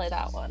I did play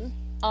that one.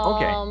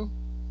 Okay.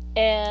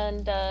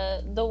 And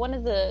the one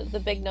of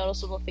the big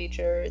noticeable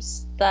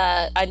features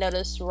that I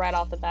noticed right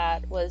off the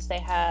bat was they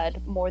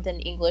had more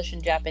than English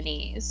and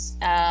Japanese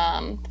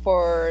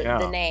for Yeah.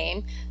 the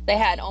name. They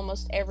had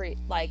almost every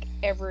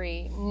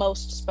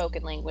most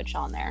spoken language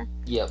on there,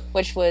 yep,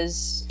 which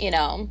was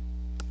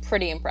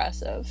pretty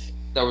impressive.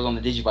 that was on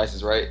the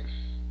Digivices, right?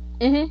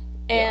 Mm-hmm.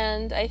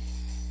 And I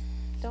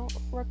don't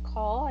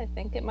recall. I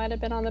think it might have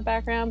been on the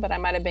background, but I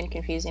might have been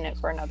confusing it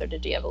for another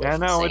Digi-Evolution Yeah,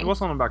 no, it scene. was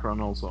on the background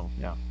also.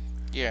 Yeah.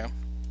 Yeah.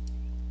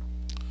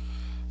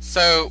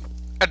 So,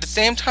 at the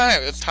same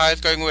time as Ty's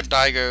going with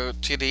Daigo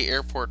to the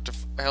airport to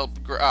help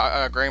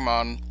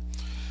Greymon,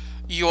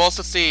 you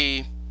also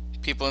see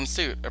people in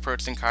suit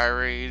approaching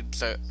Kairi,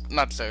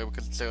 not Zoe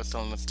because Zoe's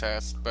still in this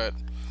test, but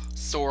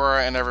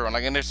Sora and everyone.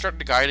 And they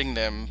start guiding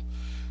them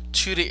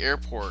to the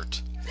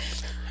airport.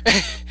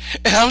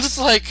 And I'm just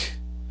like,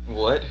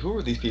 What? Who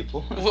are these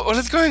people? what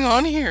is going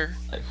on here?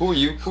 Like, who are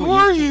you? Who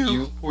are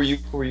you? Who are you?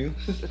 Who are you?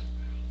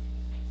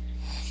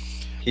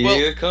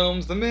 Here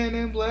comes the man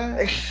in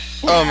black.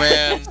 Oh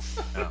man.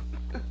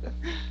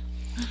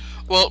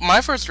 Well,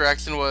 my first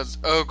reaction was,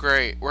 oh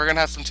great, we're gonna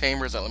have some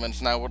Tamers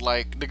elements now with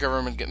like the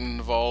government getting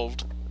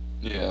involved.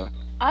 Yeah.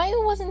 I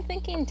wasn't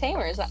thinking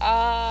Tamers.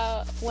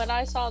 When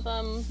I saw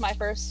them, my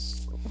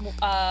first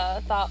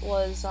thought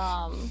was,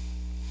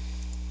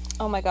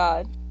 oh my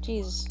god,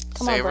 jeez,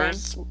 come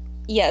Savers? on, brain.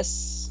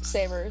 Yes,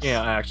 Savers.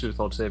 Yeah, I actually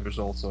thought Sabers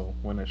also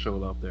when I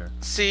showed up there.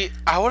 See,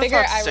 I would have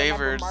Figure thought I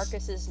remember Savers.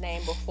 Marcus's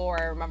name before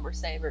I remember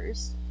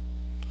Savers.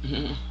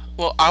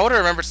 Well, I would have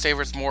remembered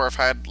Savers more if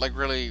I had like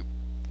really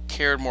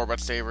cared more about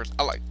Savers.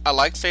 I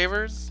like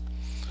Savers,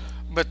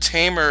 but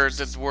Tamers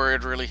is where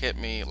it really hit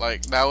me.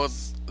 Like that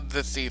was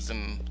this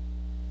season.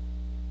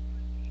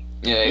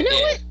 Yeah. You know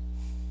yeah.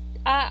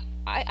 what?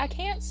 I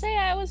can't say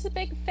I was a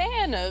big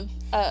fan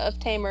of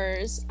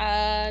Tamers,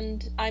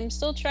 and I'm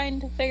still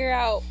trying to figure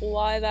out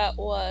why that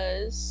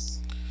was.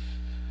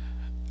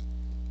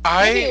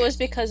 Maybe it was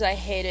because I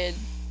hated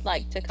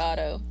like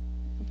Takato,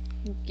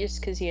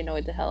 just because he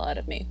annoyed the hell out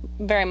of me.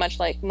 Very much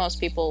like most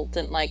people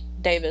didn't like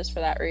Davis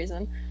for that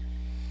reason.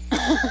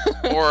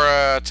 Or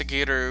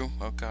Tageru.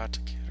 Oh god,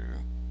 Tageru.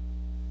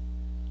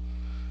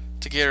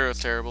 Tageru is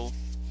terrible.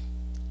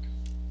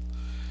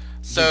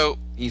 So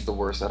He's the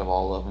worst out of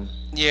all of them.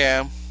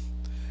 yeah,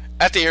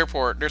 at the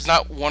airport, there's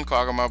not one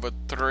Kagama, but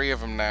 3 of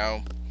them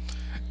now.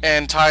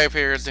 And Tai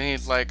appears, and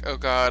he's like, "Oh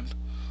God,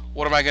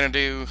 what am I gonna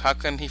do? How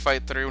can he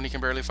fight 3 when he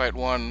can barely fight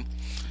 1?"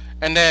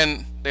 And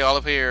then they all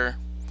appear,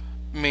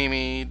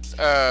 Mimi,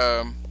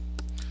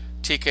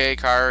 TK,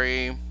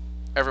 Kari,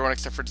 everyone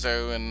except for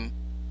Zoe and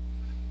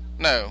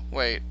no,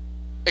 wait,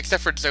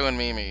 except for Zoe and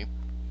Mimi.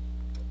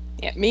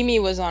 Yeah, Mimi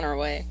was on her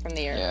way from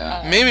the air.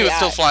 Yeah. Mimi was yeah.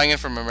 still flying in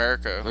from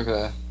America.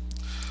 Okay.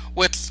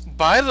 Which,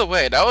 by the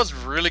way, that was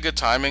really good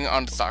timing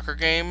on the soccer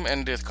game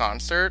and the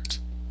concert.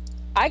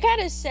 I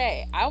gotta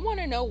say, I want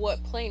to know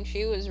what plane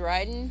she was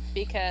riding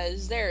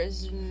because there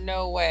is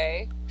no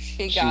way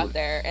she got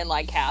there in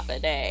like half a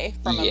day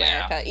from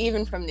America,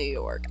 even from New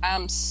York.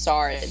 I'm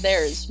sorry,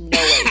 there is no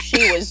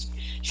way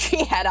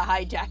she had to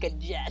hijack a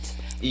jet.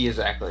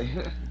 Exactly.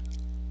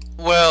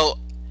 Well,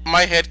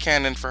 my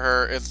headcanon for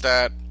her is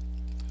that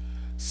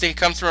she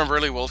comes from a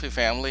really wealthy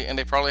family and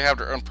they probably have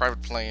their own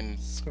private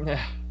planes.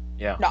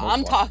 Yeah. No,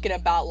 I'm talking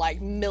about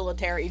like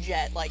military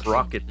jet, like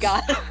rockets.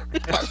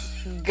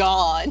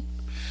 Gone.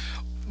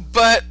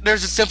 But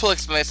there's a simple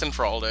explanation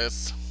for all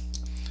this.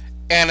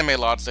 Anime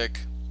logic.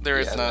 There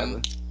is none.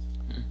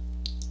 Exactly.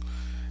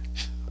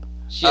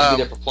 She had to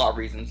be there for plot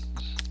reasons.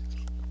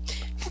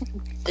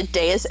 The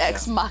Deus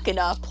Ex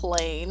Machina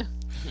plane.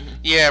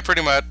 Yeah,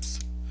 pretty much.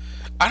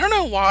 I don't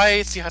know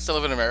why she has to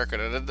live in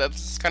America.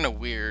 That's kind of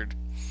weird.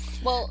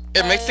 Well,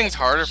 it makes things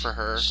harder for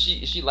her.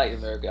 She liked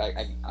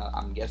America.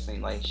 I'm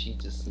guessing like she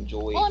just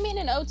enjoyed. Well, I mean,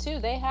 in 02,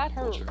 they had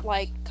her culture.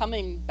 like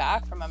coming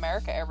back from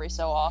America every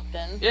so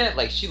often. Yeah,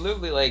 like she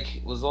literally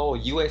like was all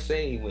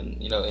USA when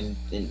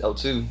in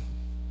 02.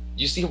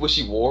 You see what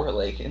she wore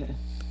like. Yeah.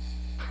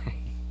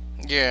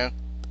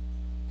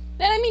 And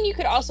I mean, you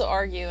could also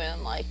argue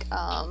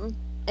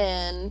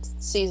in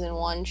season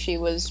 1, she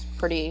was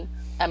pretty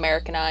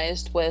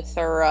Americanized with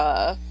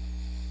her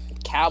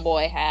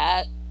cowboy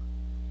hat.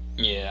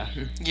 Yeah.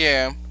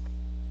 Yeah.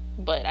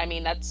 But I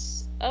mean,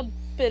 that's a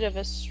bit of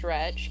a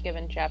stretch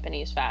given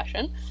Japanese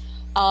fashion,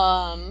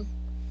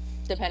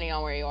 depending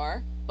on where you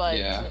are. But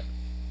yeah.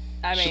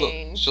 I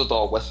mean, she looked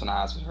all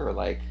westernized with her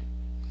like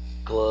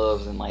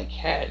gloves and like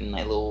hat and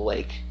like little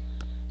like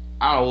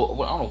I don't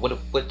know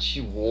what she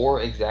wore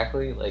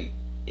exactly. Like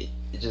it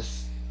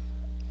just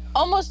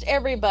almost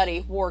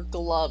everybody wore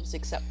gloves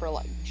except for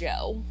like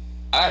Joe.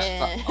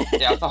 I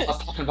was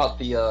talking about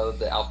the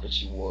outfit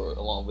she wore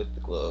along with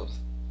the gloves.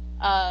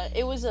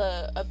 It was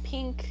a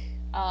pink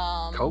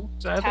coat,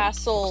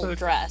 tassel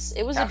dress.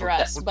 It was a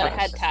dress, but it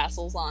had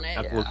tassels on it.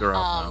 I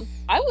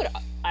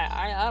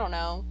don't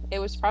know. It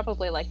was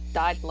probably like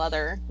dyed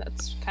leather.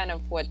 That's kind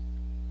of what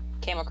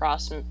came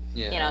across, to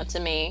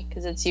me,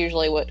 because it's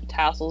usually what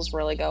tassels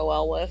really go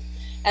well with.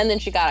 And then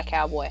she got a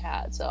cowboy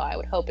hat, so I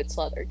would hope it's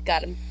leather.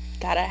 Gotta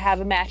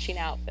have a matching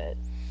outfit.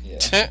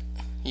 Yeah.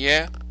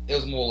 Yeah. It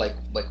was more like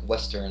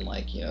Western,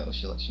 she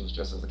was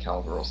dressed as a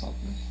cowgirl or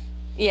something.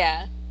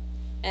 Yeah.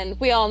 And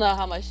we all know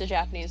how much the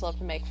Japanese love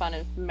to make fun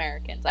of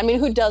Americans. I mean,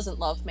 who doesn't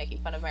love making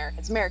fun of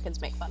Americans? Americans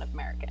make fun of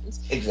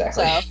Americans.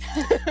 Exactly. So.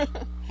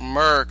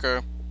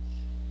 America.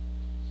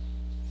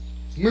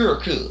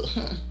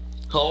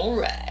 All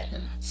right.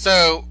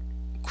 So,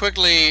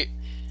 quickly,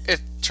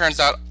 it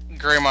turns out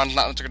Greymon's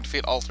not going to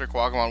defeat all 3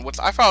 Quagamon, which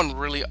I found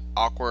really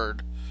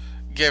awkward,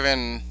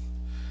 given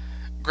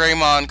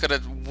Greymon could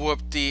have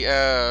whooped the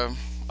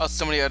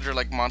so many other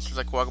monsters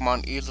like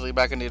Quagamon easily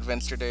back in the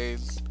Adventure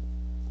days.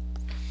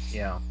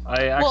 Yeah,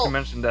 I actually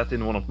mentioned that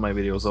in one of my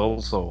videos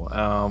also.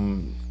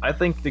 I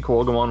think the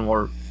Quagamon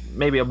were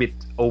maybe a bit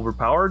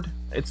overpowered,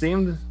 it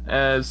seemed.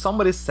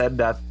 Somebody said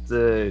that,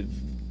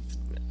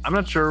 I'm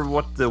not sure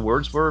what the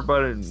words were,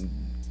 but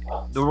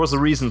there was a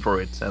reason for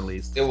it, at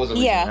least. It was a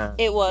reason. Yeah,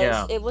 it was.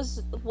 Yeah. It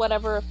was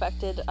whatever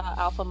affected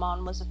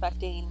Alphamon was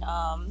affecting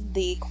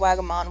the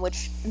Quagamon,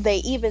 which they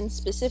even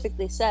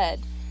specifically said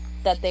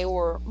that they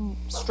were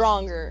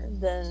stronger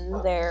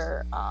than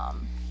their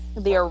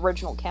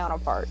original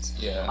counterparts.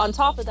 Yeah. On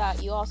top of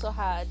that, you also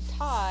had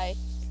Tai,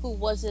 who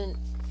wasn't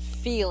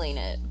feeling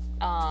it,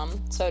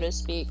 so to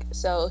speak.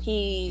 So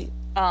he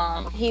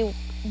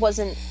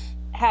wasn't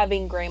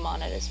having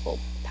Greymon at his full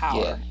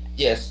power. Yeah.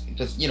 Yes,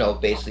 because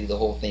basically the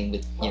whole thing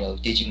with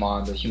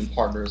Digimon, the human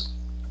partners,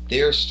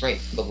 their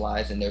strength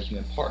relies in their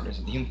human partners.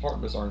 If the human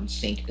partners are in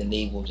sync, then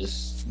they will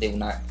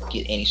not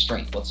get any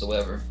strength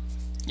whatsoever.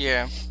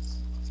 Yeah.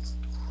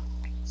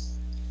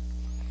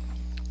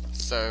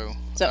 So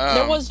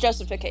there was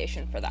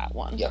justification for that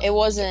one. Yeah. It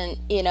wasn't,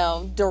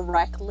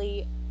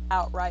 directly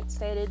outright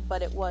stated,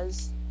 but it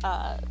was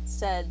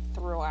said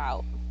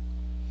throughout.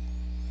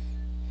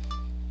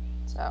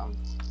 So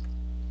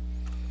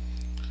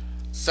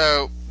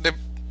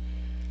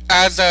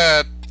as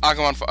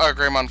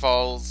Greymon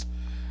falls,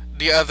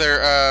 the other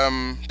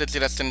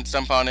Digidestin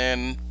jump on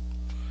in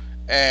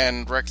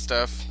and wreck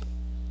stuff,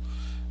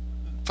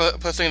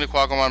 pushing the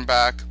Quagamon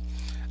back.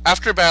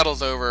 After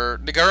battle's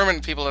over, the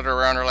government people that are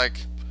around are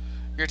like,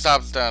 "Your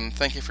job's done.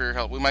 Thank you for your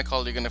help. We might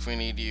call you again if we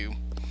need you."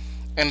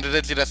 And the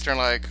Digidestin are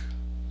like,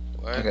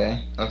 "What?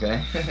 Okay.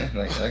 Okay.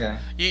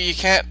 You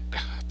can't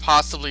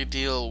possibly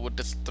deal with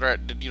this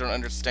threat that you don't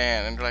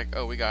understand." And they're like,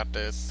 "Oh, we got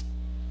this."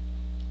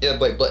 Yeah,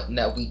 but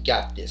now we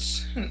got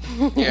this.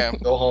 Yeah.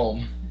 Go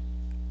home.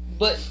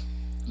 But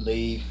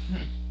leave.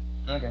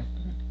 Okay.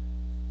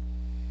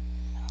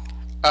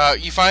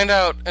 You find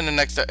out in the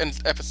next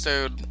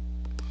episode.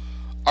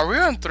 Are we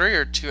on 3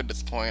 or 2 at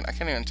this point? I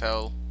can't even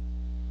tell.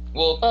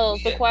 Well, Well,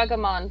 the yeah,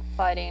 Quagamon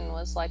fighting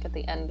was like at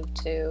the end of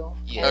 2,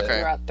 and yeah,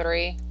 Okay. we're at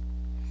 3.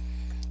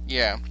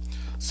 Yeah.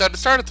 So at the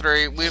start of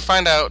 3, we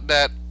find out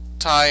that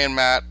Ty and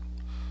Matt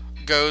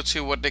go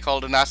to what they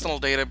call the National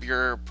Data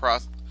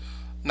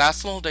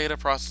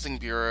Processing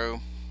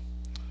Bureau.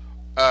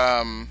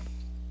 Um,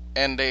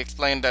 and they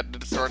explain that the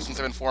distortions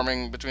have been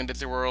forming between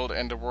Disney World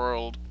and the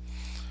world,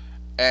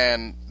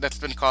 and that's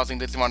been causing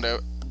Digimon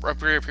to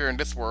reappear in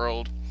this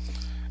world.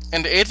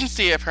 And the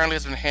agency apparently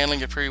has been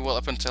handling it pretty well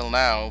up until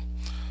now.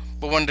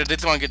 But when the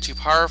Digimon get too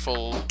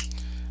powerful,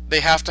 they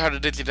have to have the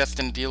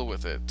Digidestin deal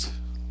with it.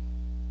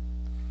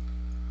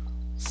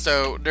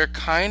 So they're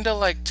kind of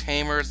like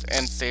tamers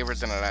and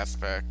savers in that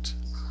aspect.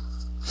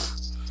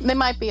 They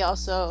might be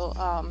also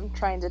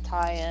trying to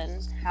tie in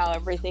how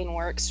everything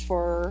works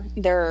for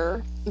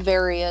their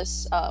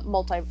various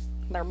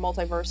their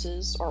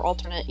multiverses or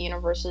alternate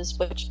universes,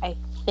 which I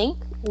think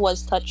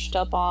was touched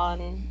up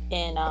on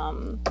in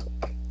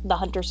The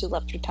Hunters Who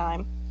Left Through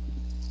Time.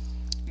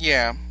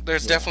 Yeah,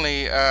 there's Yeah.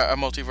 definitely a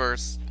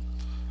multiverse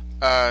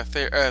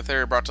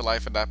theory brought to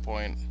life at that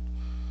point.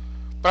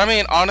 But I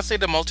mean, honestly,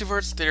 the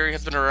multiverse theory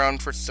has been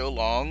around for so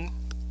long.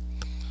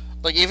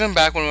 Like even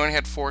back when we only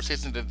had 4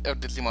 seasons of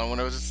Digimon, when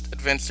it was just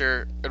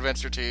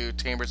Adventure 2,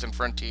 Tamers, and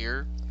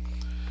Frontier,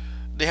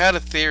 they had a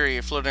theory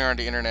floating around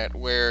the internet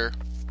where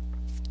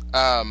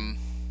um,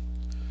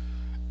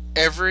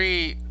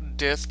 every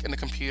disk in the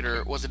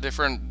computer was a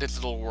different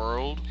digital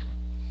world,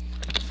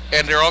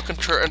 and they're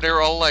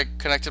all like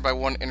connected by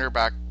one inner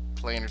back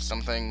plane or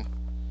something.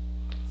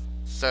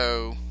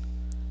 So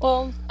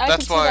Well,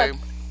 that's why.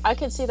 I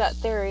could see that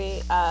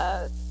theory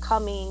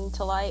coming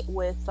to light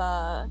with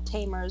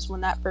Tamers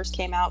when that first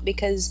came out,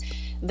 because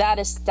that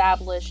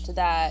established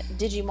that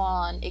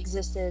Digimon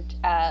existed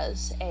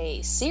as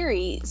a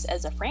series,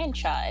 as a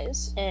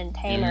franchise in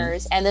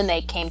Tamers, and then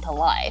they came to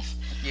life.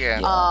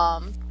 Yeah.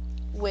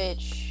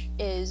 Which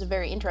is a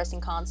very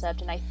interesting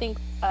concept, and I think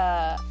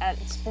and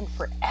it's been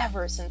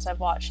forever since I've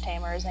watched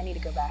Tamers. I need to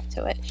go back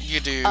to it. You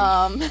do.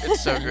 Um,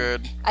 It's so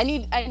good. I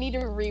need to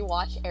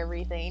rewatch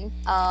everything.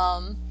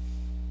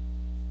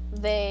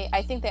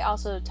 I think they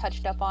also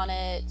touched up on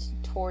it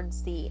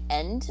towards the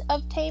end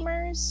of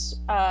Tamers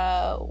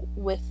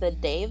with the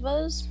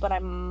Devas, but I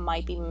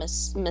might be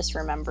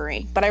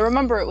misremembering. But I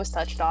remember it was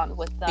touched on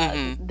with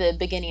the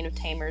beginning of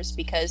Tamers,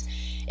 because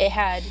it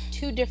had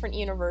 2 different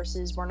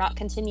universes. We're not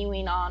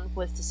continuing on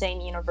with the same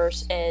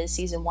universe as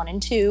season 1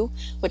 and 2,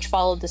 which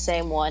followed the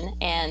same one,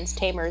 and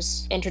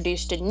Tamers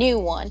introduced a new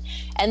one.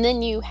 And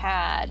then you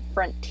had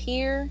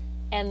Frontier,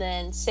 and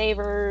then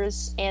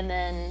Savers, and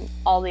then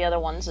all the other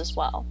ones as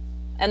well.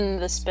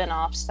 And the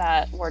spin-offs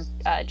that were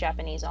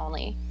Japanese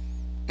only.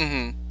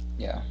 Mm-hmm.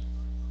 yeah.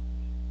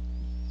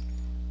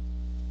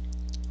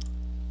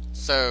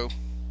 So,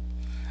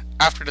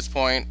 after this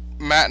point,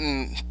 Matt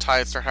and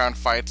Ty start having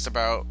fights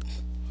about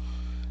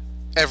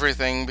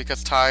everything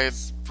because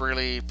Ty's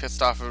really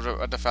pissed off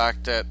at the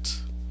fact that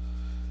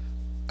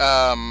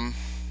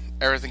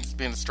everything's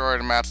being destroyed,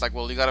 and Matt's like,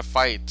 well, you gotta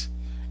fight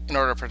in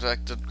order to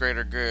protect the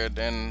greater good,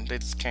 and they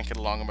just can't get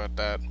along about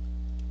that.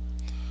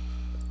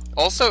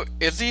 Also,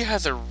 Izzy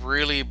has a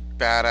really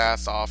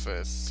badass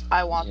office.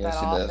 I want Yes,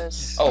 that it does.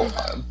 office. Oh, to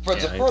Yeah,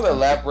 further it's-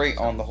 elaborate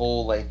on the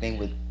whole like thing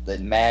with the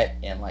Matt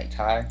and like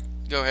Ty,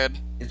 Go ahead.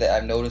 is that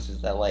I've noticed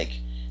is that like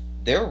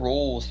their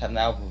roles have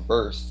now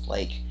reversed.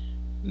 Like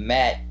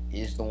Matt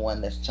is the one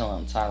that's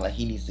telling Ty like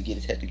he needs to get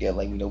his head together.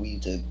 Like we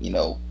need to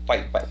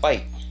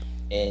fight,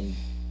 and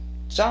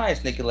Ty is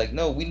thinking like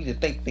no, we need to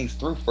think things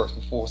through first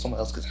before someone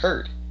else gets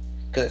hurt.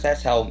 Because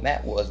that's how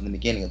Matt was in the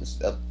beginning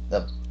of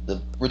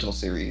the original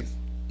series.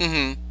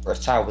 Mm-hmm.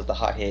 Whereas Ty was the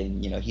hothead,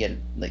 and he had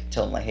to like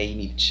tell him like, hey, you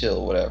need to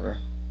chill, whatever.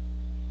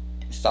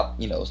 And stop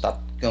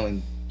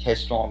going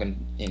headstrong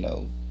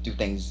and do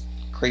things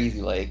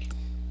crazy like.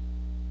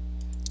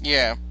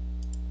 Yeah.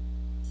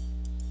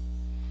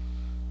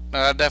 No,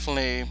 that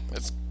definitely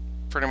is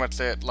pretty much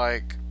it.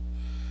 Like,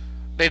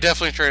 they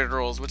definitely traded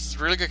roles, which is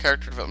really good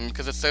character development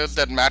because it shows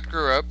that Matt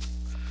grew up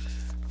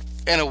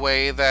in a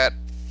way that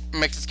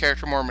makes his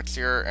character more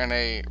mature in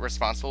a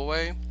responsible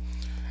way.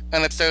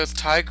 And it shows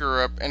Ty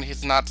grew up and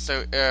he's not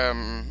so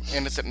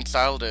innocent and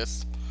childish,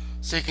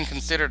 so he can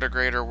consider the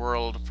greater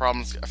world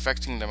problems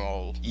affecting them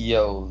all.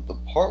 Yo, the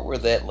part where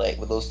that like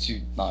where those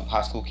two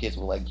high school kids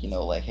were like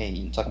like, hey,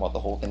 you talking about the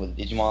whole thing with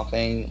the Digimon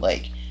thing,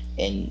 like,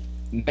 and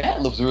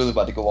Matt was really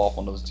about to go off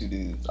on those two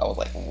dudes. I was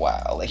like,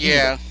 wow, like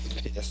Yeah. he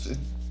was pissed.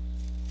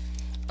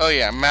 Oh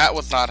yeah, Matt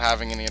was not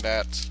having any of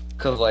that.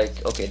 Cause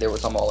like, okay, they were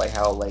talking about like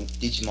how like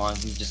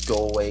Digimon can just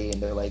go away and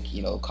they're like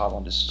caught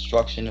on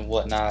destruction and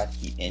whatnot,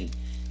 and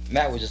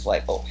Matt was just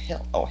like, oh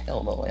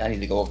hell no, I need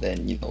to go over there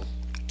and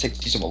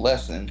teach him a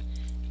lesson,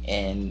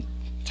 and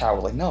Ty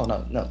was like, no,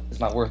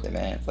 it's not worth it,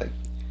 man. It's like,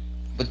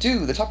 but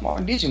dude, they're talking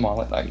about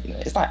Digimon, like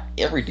it's not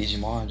every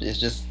Digimon, it's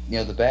just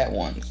the bad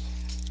ones.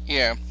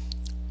 Yeah.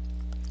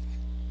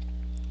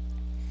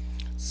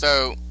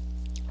 So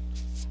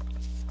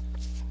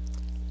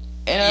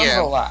And I'm not Yeah,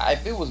 gonna lie,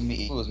 if it was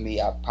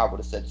me, I probably would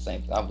have said the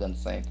same thing. I would have done the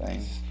same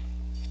thing.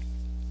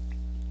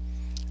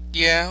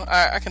 yeah,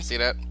 I can see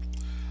that.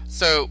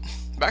 So,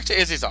 back to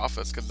Izzy's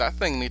office, because that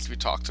thing needs to be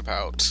talked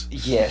about.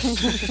 Yes.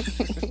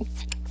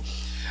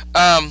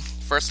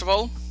 First of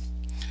all,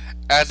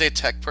 as a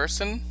tech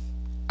person,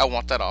 I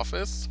want that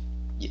office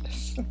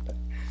Yes.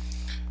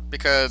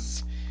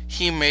 because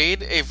he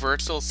made a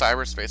virtual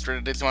cyberspace where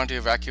they want to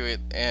evacuate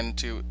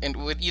and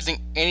with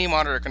using any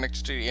monitor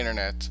connected to the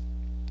internet.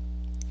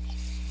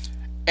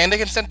 And they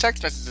can send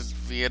text messages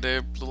via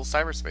the little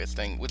cyberspace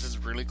thing, which is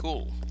really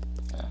cool.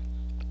 Yeah.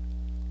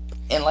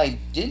 And like,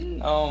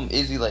 didn't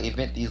Izzy like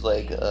invent these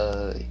like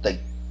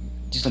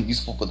do something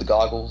useful for the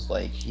goggles?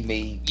 Like he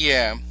made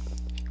Yeah.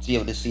 to be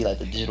able to see like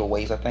the digital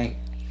waves. I think.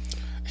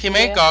 He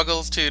made Yeah.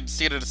 goggles to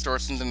see the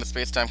distortions in the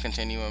space-time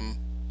continuum.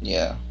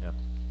 Yeah. Yeah.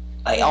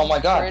 Like, oh my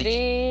god,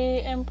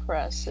 Pretty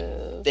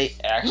impressive. they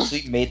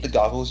actually made the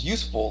goggles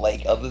useful.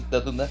 Like other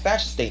than the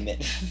fashion statement.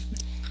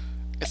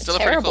 It's A still a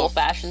pretty terrible cool.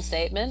 fashion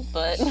statement,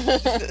 but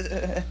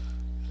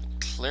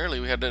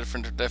Clearly, we have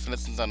different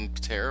definitions on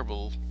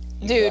terrible.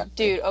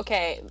 dude,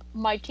 okay.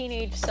 My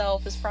teenage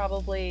self is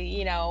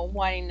probably,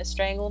 wanting to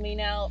strangle me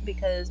now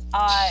because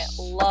I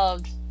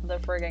loved the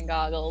friggin'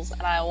 goggles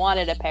and I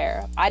wanted a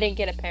pair. I didn't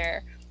get a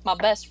pair. My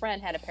best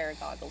friend had a pair of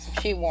goggles and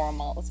she wore them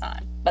all the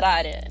time, but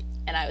I didn't,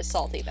 and I was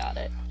salty about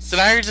it. So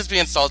now you're just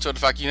being salty with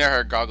the fact you never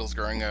had goggles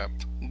growing up.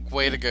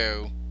 Way to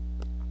go.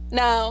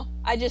 No,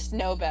 I just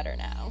know better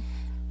now.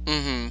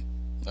 Mm-hmm.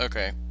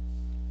 Okay.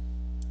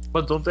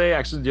 But don't they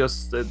actually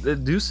just they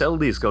do sell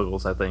these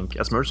goggles? I think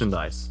as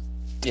merchandise.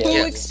 Yeah. Too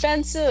Yes.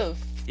 expensive.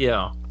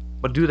 Yeah,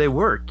 but do they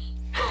work?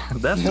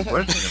 That's the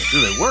question.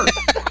 Do they work?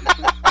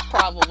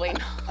 Probably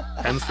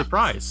not. Hence the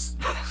price.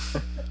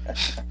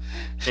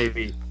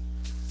 Maybe.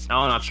 No,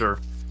 I'm not sure.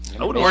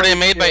 I would Were they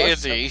made by Yeah.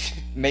 Izzy?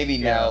 Maybe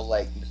Yeah. now,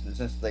 like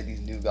since like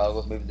these new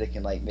goggles, maybe they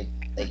can like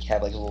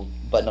have like a little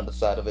button on the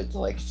side of it to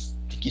like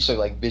show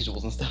like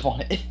visuals and stuff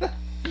on it.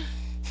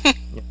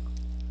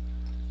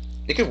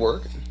 It could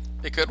work.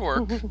 It could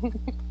work.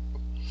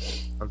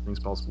 Everything's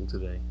possible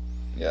today.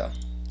 Yeah.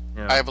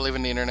 Yeah. I believe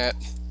in the internet.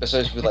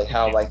 Especially with like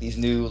how like these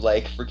new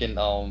like freaking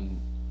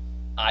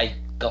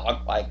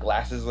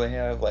glasses they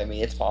have. Like, I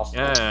mean, it's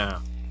possible. Yeah.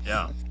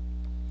 Yeah.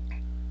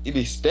 It'd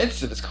be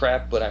expensive as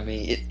crap, but I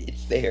mean,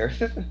 it's there.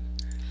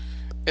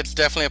 It's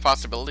definitely a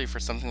possibility for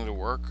something to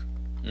work.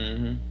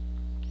 Mm-hmm.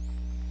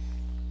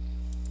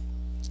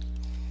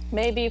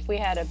 Maybe if we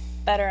had a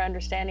better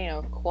understanding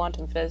of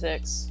quantum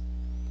physics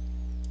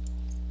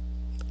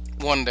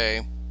One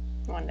day.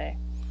 one day.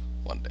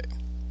 One day.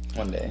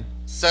 One day.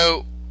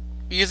 So,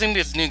 using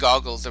these new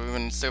goggles that we've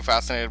been so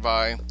fascinated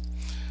by,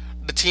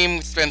 the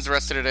team spends the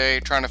rest of the day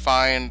trying to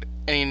find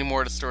any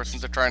more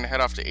distortions. They're trying to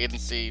head off to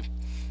agency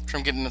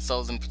from getting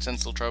themselves in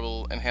potential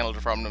trouble and handle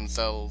the problem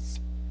themselves.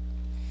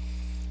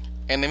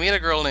 And they meet a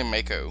girl named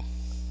Mako,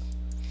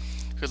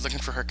 who's looking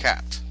for her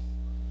cat.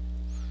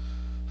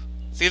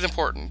 She's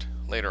important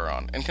later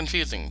on, and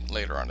confusing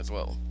later on as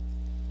well.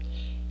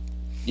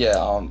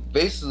 Yeah.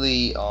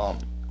 Basically,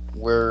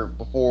 where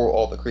before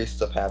all the crazy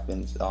stuff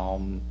happens,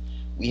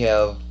 we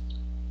have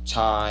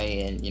Ty,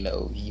 and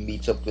he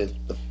meets up with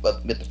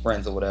the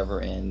friends or whatever,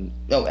 and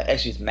no,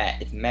 actually it's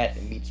Matt. It's Matt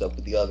that meets up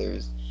with the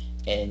others,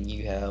 and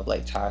you have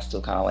like Ty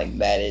still kind of like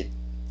mad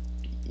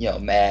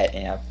at Matt,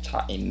 and have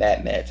Ty, and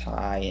Matt mad at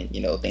Ty,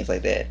 and things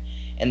like that,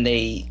 and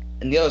the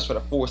others try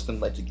to force them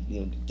like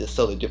to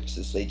sell their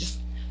differences.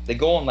 They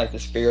go on like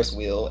this Ferris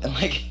wheel, and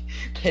like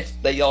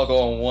they all go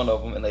on one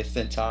of them, and they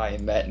send Ty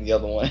and Matt and the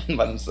other one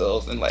by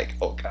themselves, and like,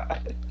 oh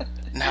god.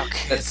 Now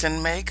kiss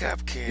and makeup,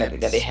 Now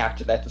kids. they have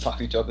to talk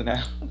to each other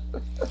now.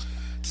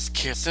 Just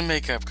kiss and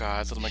makeup,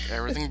 guys. It'll make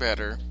everything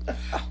better.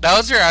 That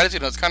was your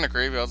attitude. It was kind of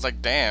creepy. I was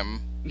like, damn.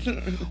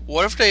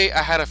 What if they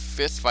had a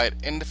fist fight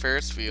in the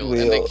Ferris wheel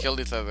and they killed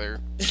each other?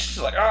 It's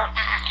like,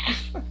 ah!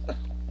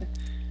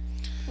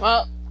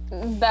 Well,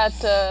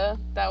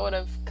 that would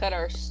have cut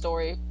our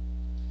story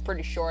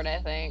pretty short, I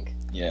think.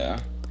 Yeah.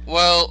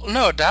 Well,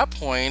 no, at that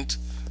point,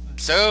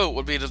 Zoe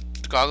would be the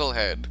goggle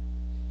head.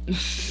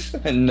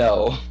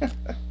 No.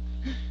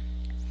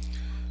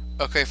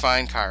 Okay,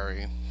 fine,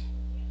 Kyrie.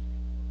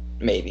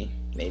 Maybe.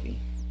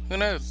 Who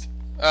knows?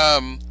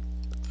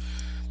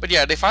 But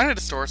yeah, they find a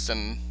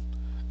distortion,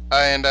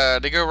 and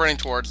they go running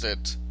towards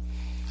it,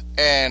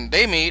 and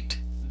they meet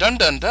dun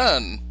dun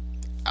dun,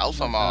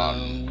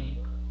 Alphamon,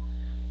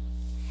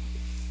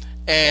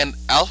 and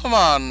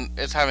Alphamon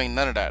is having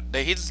none of that.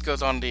 He just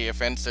goes on the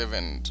offensive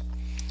and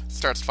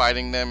starts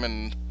fighting them,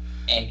 and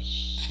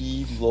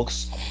he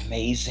looks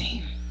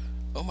amazing.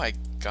 oh my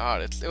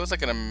god, it was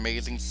like an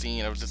amazing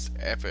scene. It was just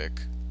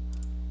epic.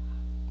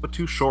 But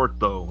too short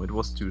though. It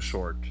was too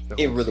short.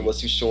 It really was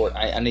too short.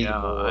 I needed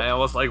more. I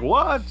was like,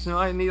 what?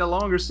 I need a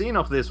longer scene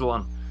of this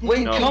one.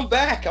 Wait, No. come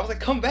back! I was like,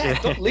 come back!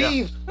 Yeah, Don't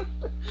leave!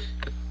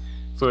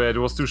 So yeah, it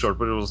was too short,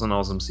 but it was an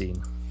awesome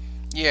scene.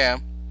 Yeah.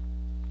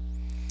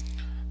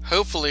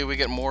 Hopefully, we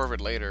get more of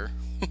it later.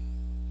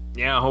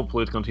 Yeah,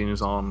 hopefully it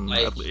continues on.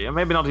 Like-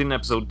 Maybe not in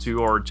episode 2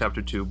 or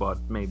chapter 2, but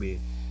maybe.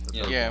 the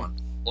Yeah. third Yeah. one.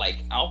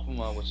 like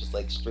Alphamon was just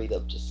like straight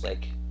up just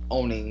like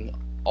owning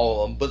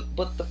all of them.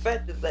 But the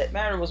fact that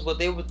mattered was what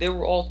they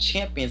were all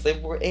champions. They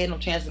had no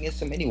chance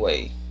against him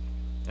anyway.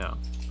 Yeah.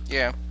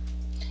 Yeah.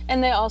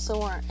 And they also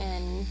weren't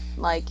in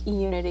like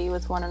unity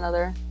with one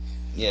another.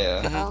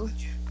 Yeah.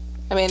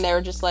 I mean, they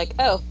were just like,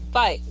 "Oh,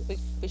 fight!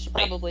 We should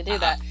Like, probably do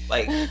that."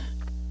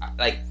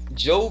 Like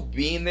Joe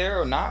being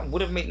there or not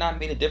would have not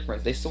made a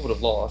difference. They still would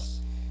have lost.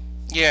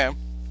 Yeah.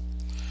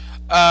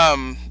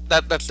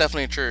 That's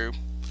definitely true.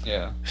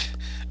 Yeah.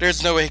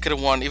 There's no way he could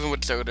have won, even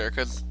with Zoe there,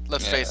 because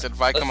let's Yeah. face it,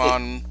 Let's see.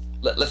 Vicomon.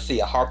 Let's see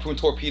a harpoon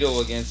torpedo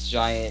against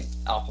giant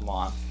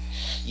Alphamon.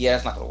 Yeah,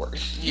 it's not gonna work.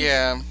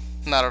 Yeah,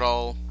 not at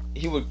all.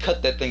 He would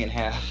cut that thing in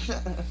half.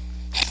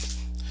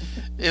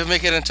 It would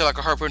make it into like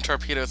a harpoon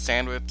torpedo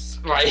sandwich.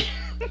 Right.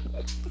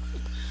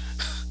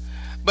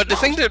 But the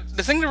thing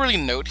to really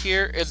note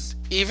here is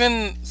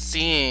even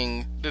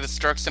seeing the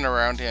destruction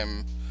around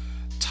him,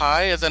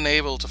 Tai is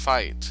unable to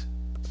fight.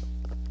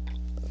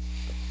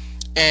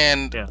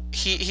 And Yeah.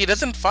 he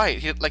doesn't fight.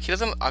 He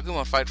doesn't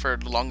Agumon fight for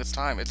the longest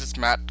time. It's just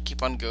Matt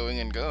keep on going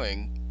and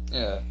going.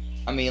 Yeah.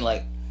 I mean,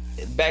 like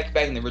back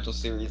in the original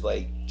series,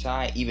 like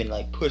Tai even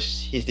like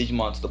pushed his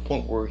Digimon to the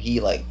point where he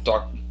like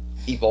dark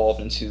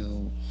evolved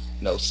into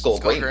Skull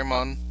Greymon.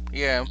 Greymon.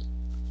 Yeah.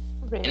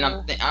 And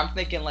I'm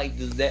thinking like,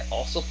 does that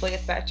also play a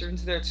factor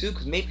into there too?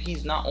 Because maybe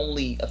he's not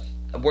only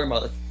worried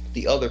about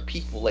the other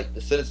people, like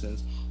the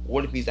citizens.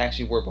 What if he's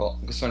actually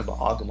concerned about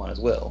Agumon as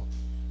well?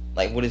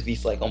 Like, what if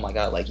he's like, oh my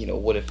god, like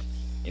what if,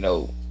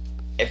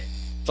 if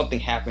something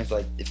happens,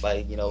 like if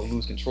I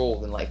lose control,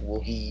 then like will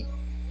he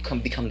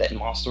become that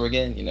monster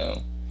again?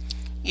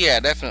 Yeah,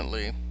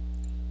 definitely.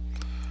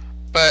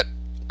 But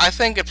I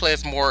think it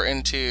plays more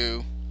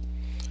into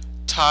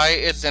Tai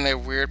is in a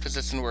weird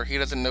position where he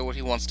doesn't know what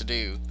he wants to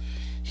do.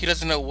 He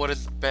doesn't know what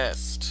is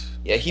best.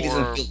 Yeah, he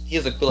doesn't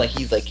feel like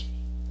he's like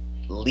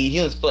lead. He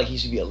doesn't feel like he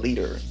should be a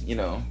leader.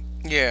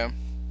 Yeah.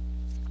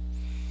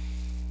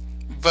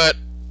 But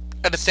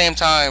at the same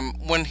time,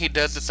 when he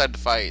does decide to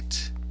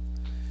fight,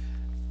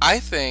 I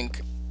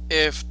think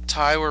if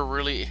Tai were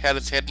really had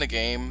his head in the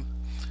game,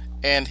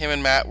 and him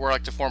and Matt were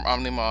like to form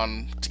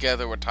Omnimon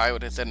together with Tai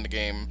with his head in the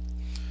game,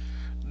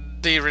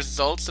 the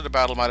results of the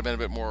battle might have been a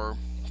bit more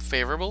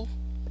favorable.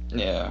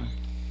 Yeah.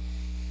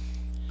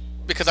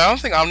 Because I don't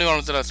think Omnimon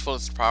was at his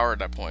fullest power at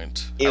that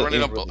point. I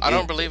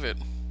don't believe it.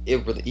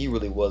 He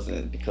really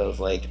wasn't, because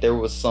like there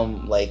was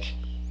some like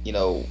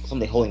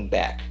something holding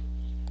back.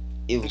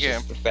 It was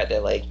just the fact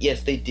that like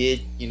yes they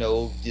did did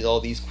all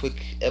these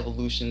quick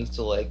evolutions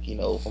to like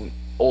from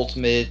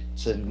Ultimate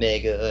to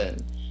Mega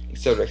and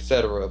etc.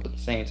 But at the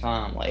same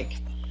time like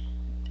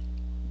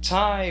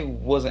Tai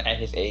wasn't at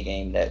his A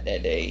game that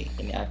day,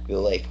 and I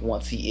feel like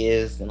once he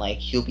is, then like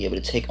he'll be able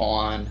to take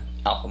on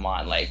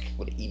Alphamon like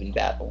with an even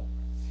battle.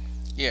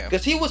 Yeah.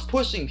 Because he was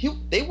pushing.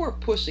 They were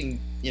pushing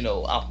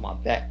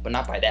Alphamon back, but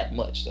not by that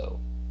much though.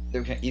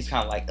 He's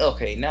kind of like,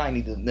 okay, now I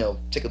need to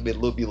take be a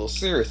little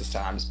serious this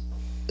time.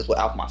 Is what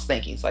Alphamon's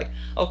thinking. It's like,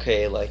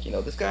 okay, like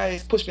this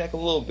guy's pushed back a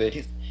little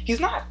bit.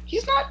 He's not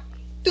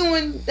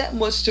doing that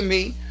much to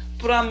me,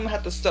 but I'm gonna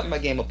have to step my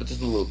game up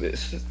just a little bit.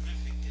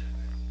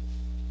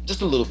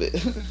 Just a little bit.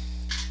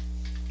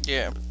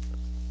 Yeah.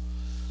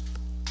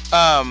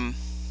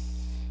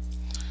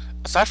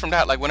 Aside from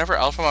that, like whenever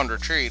Alphamon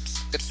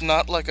retreats, it's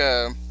not like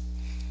a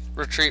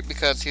retreat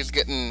because he's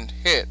getting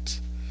hit.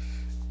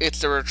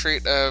 It's a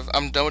retreat of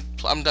I'm done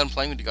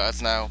playing with you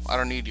guys now. I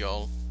don't need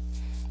y'all.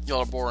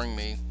 Y'all are boring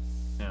me.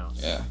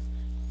 Yeah.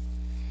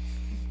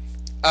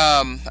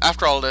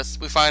 After all this,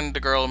 we find the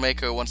girl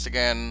Mako once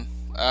again.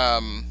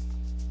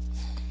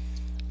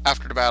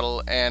 After the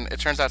battle, and it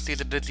turns out she's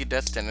a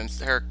Digidestin, and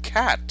her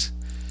cat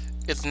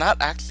is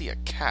not actually a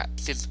cat.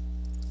 She's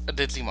a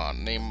Digimon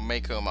named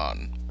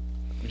Makomon.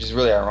 Which is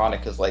really ironic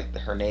because like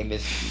her name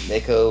is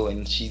Mako,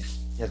 and she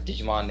has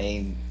Digimon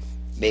named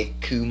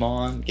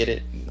Makumon. Get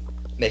it?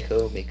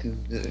 Maku.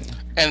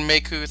 And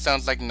Maku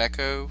sounds like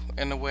Neko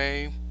in a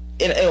way.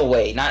 In a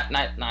way, not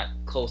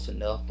close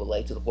enough, but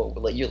like to the point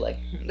where like you're like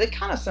they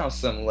kind of sound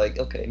similar. Like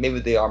okay, maybe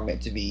they are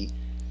meant to be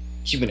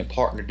human and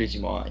partner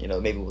Digimon.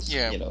 Maybe it was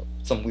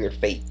some weird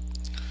fate.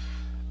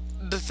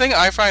 The thing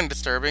I find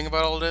disturbing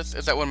about all this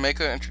is that when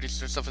Mako introduces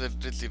herself as a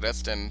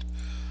Digidestined,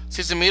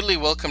 she's immediately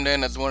welcomed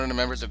in as one of the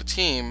members of the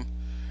team,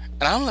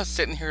 and I'm left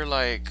sitting here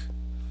like,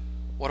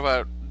 what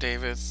about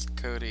Davis,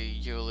 Cody,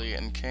 Yuli,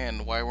 and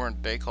Ken? Why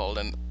weren't they called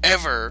in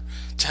ever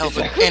to help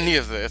with any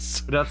of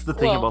this? But that's the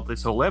thing about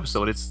this whole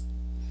episode. It's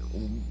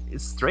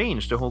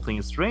strange. The whole thing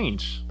is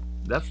strange.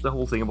 That's the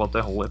whole thing about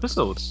the whole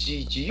episode.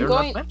 They're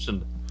not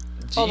mentioned.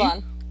 Hold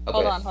on.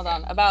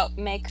 About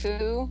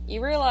Maku,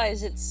 you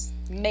realize it's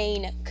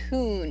Maine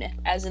Coon,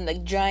 as in the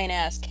giant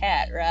ass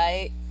cat,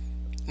 right?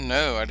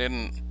 No, I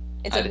didn't.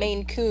 It's a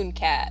Maine Coon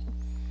cat.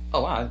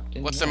 Oh wow!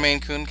 What's a Maine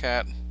Coon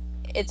cat?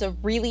 It's a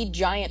really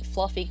giant,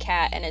 fluffy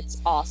cat, and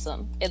it's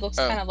awesome. It looks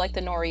kind of like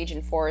the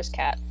Norwegian forest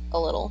cat a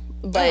little,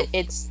 but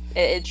it's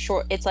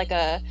short. It's like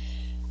a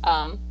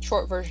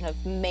short version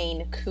of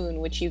Maine Coon,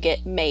 which you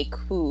get Maine.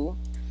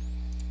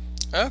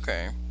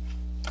 Okay,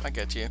 I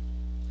get you.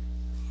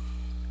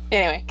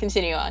 Anyway,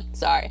 continue on.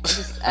 Sorry,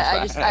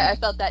 I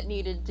felt that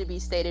needed to be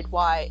stated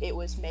why it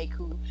was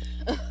Meiku.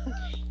 It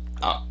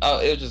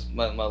was just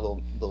my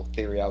little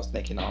theory I was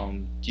thinking.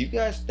 Do you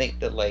guys think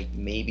that like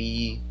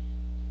maybe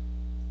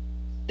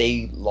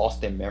they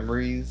lost their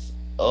memories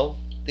of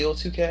the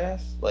O2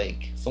 cast?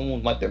 Like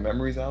someone wiped their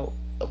memories out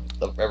of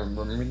ever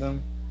remembering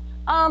them?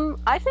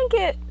 I think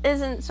it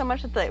isn't so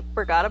much that they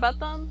forgot about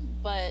them,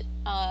 but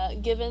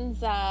given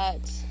that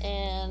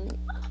in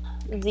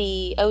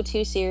the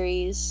O2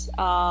 series,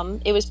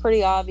 it was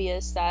pretty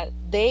obvious that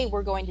they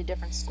were going to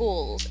different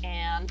schools,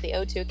 and the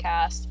O2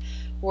 cast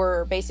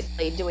were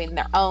basically doing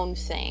their own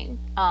thing,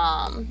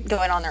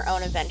 going on their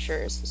own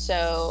adventures.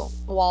 So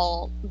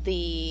while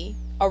the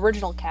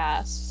original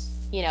cast,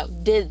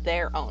 did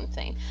their own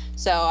thing.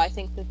 So I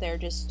think that they're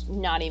just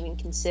not even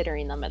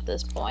considering them at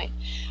this point.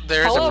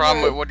 There's a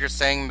problem with what you're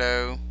saying,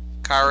 though.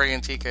 Kaori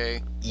and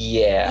TK.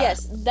 Yeah.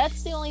 Yes,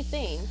 that's the only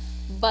thing.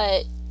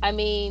 But I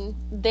mean,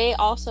 they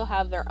also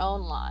have their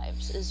own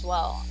lives as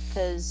well.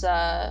 Because,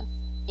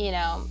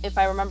 if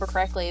I remember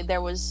correctly, there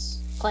was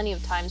plenty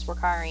of times where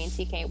Kaori and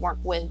TK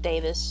weren't with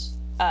Davis,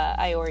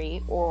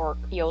 Iori, or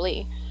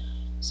Yoli.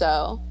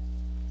 So.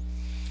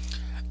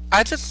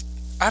 I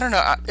don't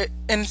know.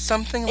 In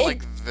something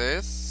like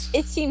this,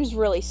 it seems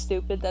really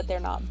stupid that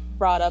they're not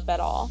brought up at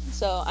all.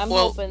 So I'm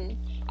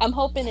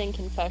hoping in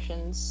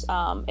Confessions,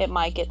 it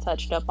might get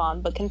touched up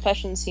on. But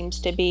Confessions seems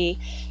to be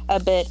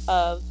a bit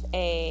of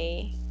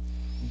a.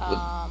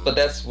 But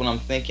that's what I'm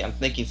thinking. I'm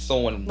thinking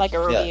someone like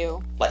a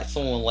review, like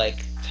someone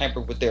like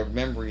tampered with their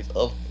memories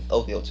of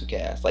the O2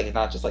 cast. Like it's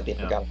not just like they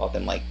forgot about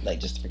them, like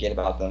just to forget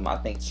about them. I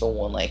think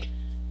someone like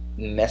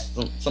messed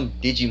some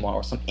Digimon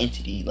or some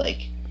entity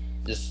like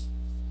just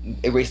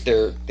erase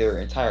their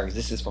entire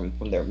existence from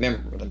their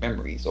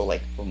memories, or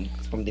like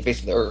from the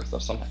face of the earth or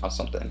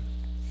something.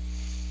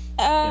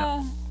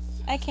 I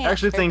can't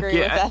actually agree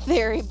with that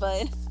theory,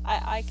 but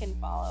I can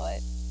follow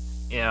it.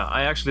 Yeah,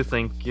 I actually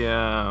think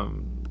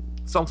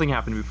something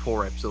happened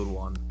before episode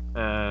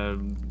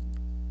 1.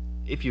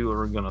 If you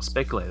were gonna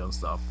speculate on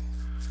stuff,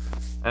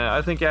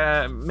 I think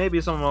maybe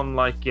someone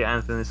like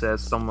Anthony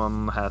says,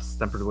 someone has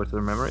tampered with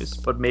their memories,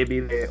 but maybe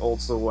they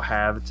also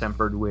have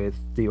tampered with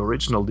the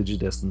original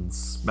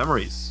Digidestin's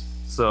memories.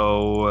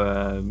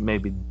 So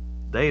maybe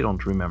they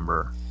don't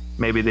remember.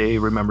 Maybe they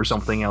remember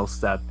something else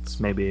that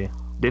maybe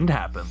didn't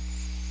happen.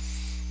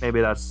 Maybe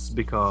that's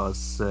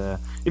because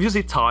if you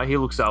see Tai, he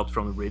looks out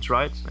from the bridge,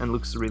 right, and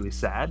looks really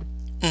sad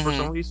for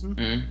some reason.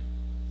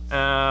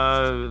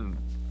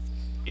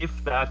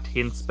 If that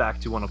hints back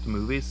to one of the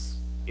movies,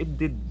 it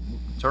did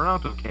turn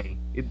out okay.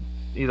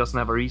 He doesn't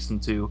have a reason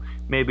to.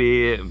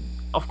 Maybe,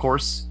 of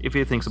course, if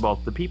he thinks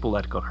about the people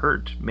that got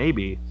hurt,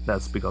 maybe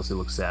that's because he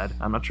looks sad.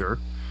 I'm not sure.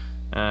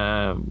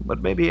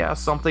 But maybe he has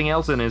something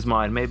else in his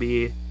mind.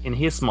 Maybe in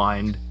his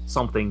mind,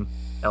 something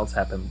else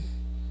happened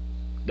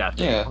that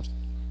day.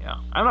 Yeah,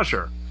 I'm not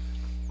sure.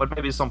 But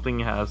maybe something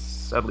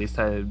has at least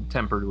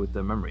tempered with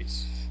the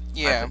memories.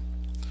 Yeah.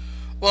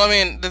 Well, I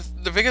mean,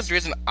 the biggest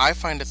reason I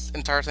find this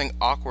entire thing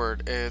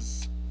awkward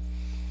is,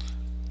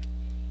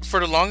 for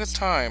the longest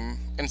time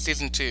in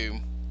season 2,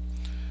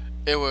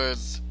 it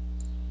was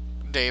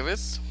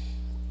Davis,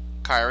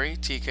 Kairi,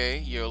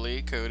 TK,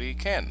 Yoli, Cody,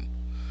 Ken.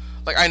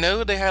 Like, I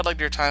know they had like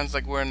their times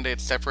like when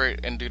they'd separate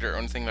and do their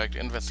own thing, like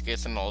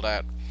investigation and all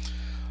that.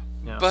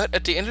 Yeah. But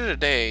at the end of the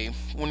day,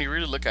 when you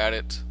really look at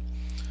it,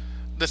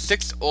 the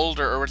 6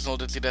 older original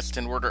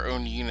Digidestin were their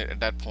own unit at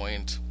that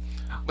point.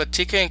 But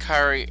TK and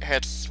Kairi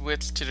had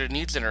switched to their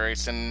new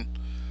generation,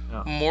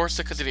 more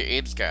so because of the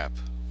age gap.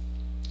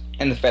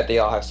 And the fact they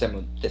all have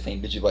the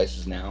same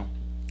Digivices now.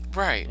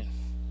 Right.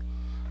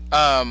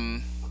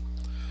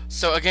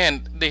 So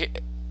again,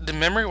 the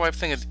memory wipe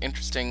thing is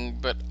interesting,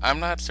 but I'm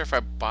not sure if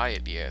I buy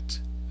it yet.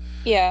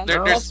 Yeah,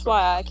 that's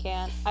why I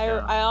can't. I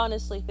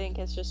honestly think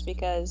it's just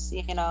because,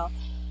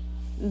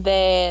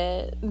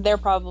 they're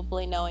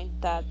probably knowing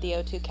that the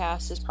O2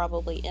 cast is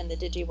probably in the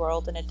Digi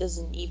world and it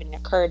doesn't even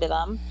occur to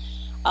them.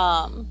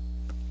 But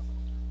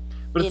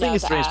the thing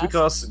is strange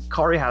because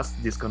Kairi has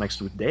this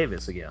connection with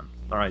Davis again.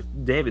 Alright,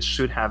 Davis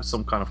should have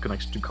some kind of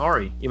connection to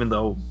Kairi, even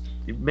though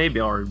they maybe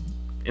are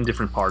in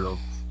different part of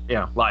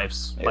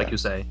lives, like you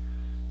say.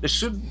 They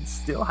should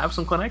still have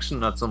some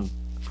connection at some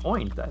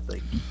point, I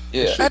think.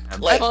 Yeah.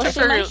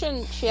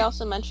 She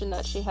also mentioned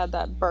that she had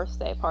that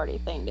birthday party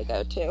thing to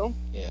go to.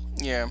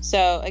 Yeah.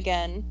 So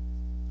again,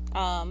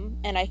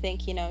 and I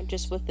think,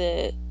 just with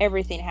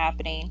everything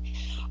happening.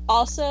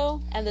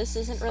 Also, and this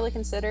isn't really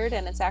considered,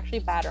 and it's actually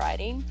bad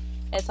writing,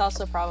 it's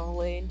also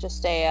probably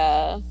just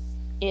a,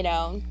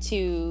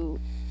 to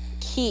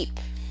keep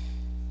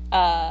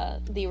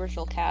the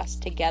original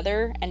cast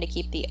together and to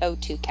keep the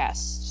O2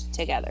 cast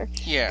together.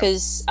 Yeah.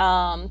 Because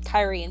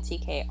Kairi and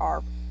TK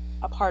are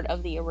a part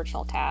of the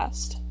original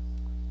cast.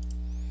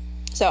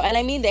 So, and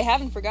I mean, they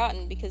haven't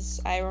forgotten, because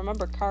I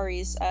remember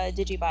Kairi's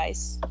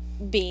Digivice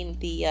being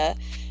the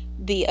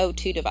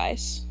O2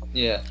 device.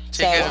 Yeah.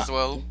 TK as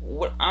well.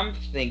 What I'm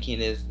thinking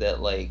is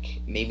that,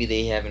 like, maybe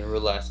they haven't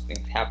realized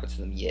things happened to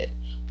them yet.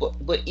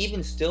 But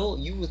even still,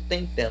 you would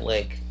think that,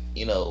 like,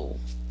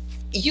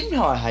 you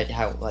know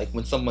how like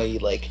when somebody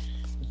like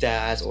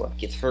dies or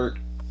gets hurt,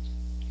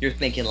 you're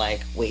thinking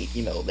like, wait,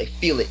 they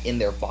feel it in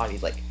their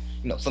bodies, like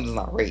something's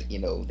not right.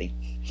 They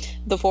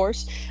The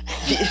Force.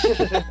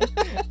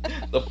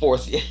 the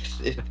force, yes,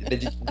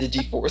 the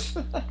G force.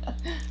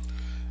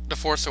 The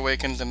Force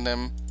Awakens in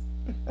them.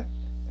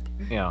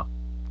 Yeah,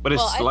 but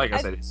Well, it's like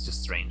I said, it's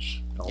just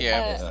strange.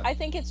 Yeah. Yeah. I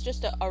think it's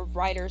just a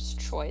writer's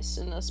choice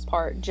in this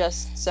part,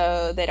 just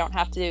so they don't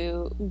have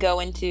to go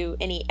into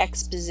any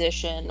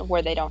exposition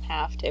where they don't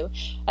have to.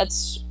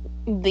 That's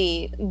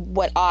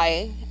what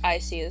I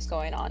see is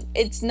going on.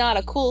 It's not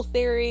a cool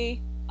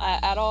theory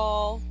at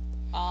all.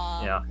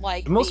 Yeah.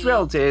 Like The most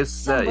reality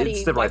is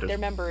it's the writers.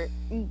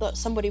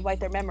 Somebody wipe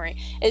their memory.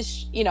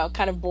 It's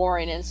kind of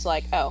boring. It's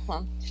like, oh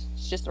well,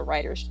 it's just a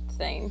writer's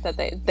thing that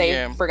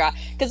they forgot.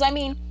 Because I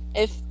mean,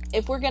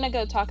 if we're gonna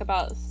go talk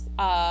about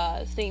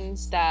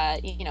things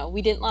that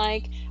we didn't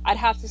like, I'd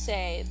have to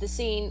say the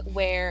scene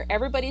where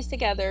everybody's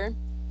together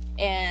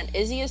and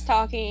Izzy is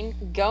talking,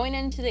 going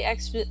into the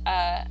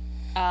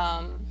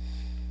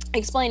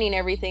explaining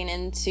everything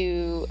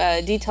into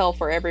detail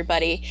for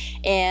everybody,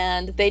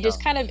 and they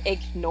just kind of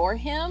ignore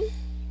him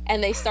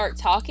and they start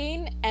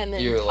talking, and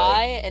then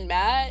Ty and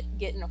Matt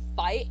get in a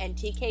fight and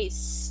TK is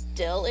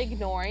still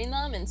ignoring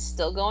them and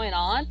still going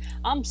on.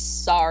 I'm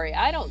sorry,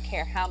 I don't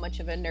care how much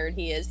of a nerd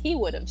he is, he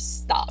would have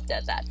stopped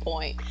at that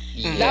point.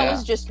 Yeah. That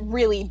was just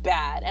really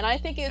bad, and I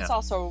think it's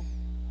also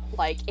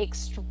like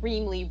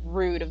extremely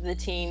rude of the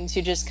team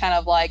to just kind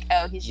of like,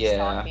 oh, he's just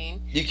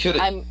talking. You could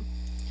have.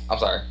 I'm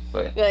sorry,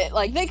 but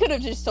like they could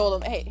have just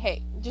told him,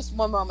 hey, just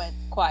one moment,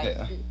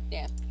 quiet.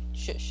 Yeah,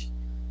 shush.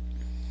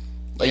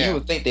 Like you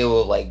would think they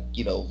would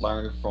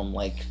learn from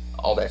like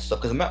all that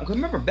stuff, because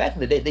remember back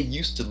in the day they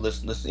used to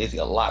listen to Izzy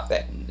a lot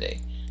back in the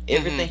day.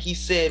 Everything he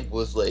said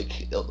was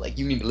like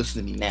you need to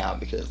listen to me now,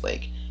 because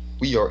like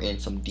we are in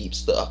some deep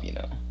stuff,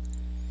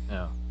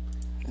 Yeah,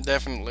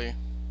 definitely.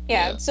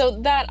 Yeah.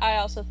 So that I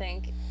also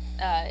think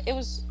it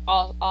was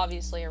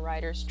obviously a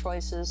writer's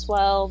choice as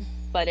well,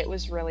 but it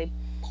was really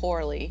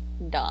poorly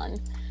done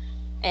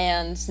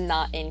and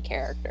not in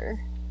character.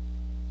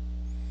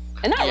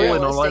 And not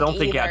realistic I don't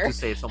think either. I had to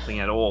say something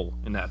at all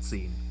in that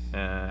scene.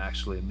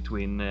 Actually,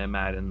 between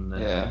Matt and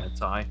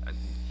Ty,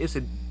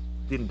 Izzy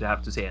didn't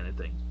have to say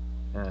anything,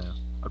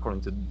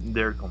 according to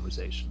their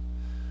conversation.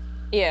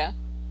 Yeah.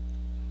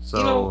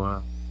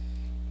 So,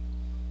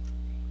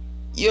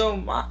 I'm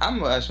actually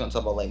gonna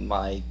talk about like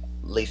my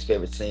least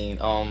favorite scene.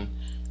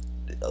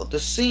 The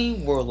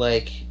scene where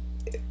where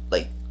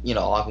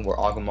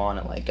Agumon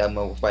and like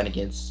Gabumon were fighting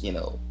against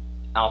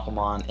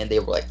Alphamon, and they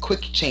were like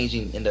quick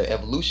changing in their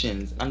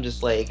evolutions. I'm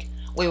just like,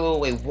 wait,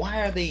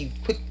 why are they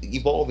quick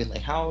evolving?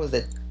 Like, how are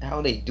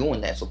they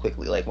doing that so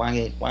quickly? Like,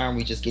 why aren't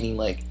we just getting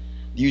like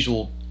the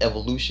usual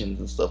evolutions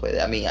and stuff like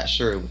that? I mean,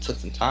 sure it took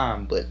some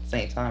time, but at the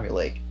same time, you're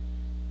like,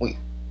 wait,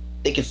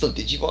 they can still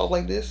digivolve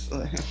like this?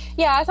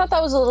 Yeah, I thought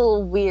that was a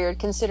little weird,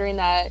 considering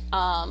that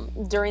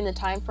during the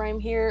time frame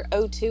here,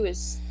 O2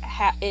 is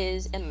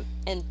in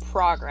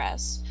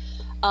progress,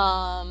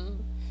 and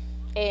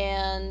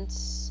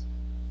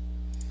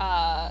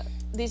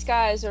these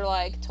guys are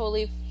like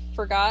totally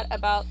forgot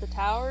about the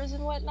towers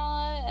and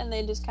whatnot, and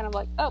they just kind of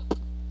like, oh,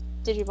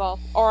 digivolve.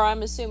 Or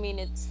I'm assuming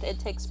it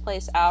takes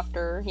place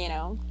after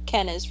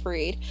Ken is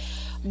freed,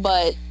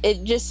 but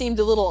it just seemed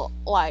a little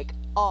like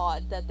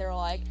odd that they're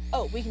like,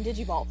 oh, we can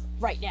digivolve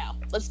right now,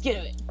 let's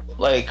get it.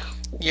 Like,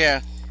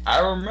 yeah, I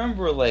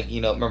remember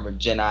remember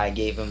Genai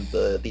gave him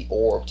the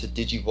orb to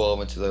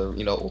digivolve into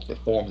the ultimate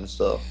forms and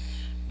stuff,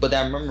 but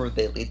I remember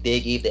that they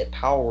gave that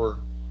power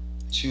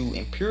to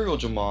Imperial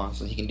Jamon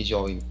so he can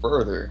digivolve even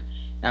further.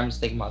 And I'm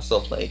just thinking to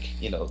myself, like,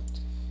 I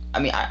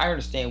mean, I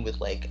understand with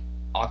like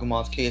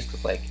Agumon's case,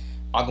 because like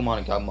Agumon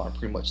and Gabumon are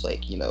pretty much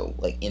like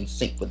like in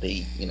sync, but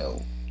they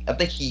I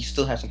think he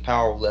still has some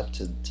power left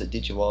to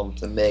digivolve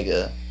into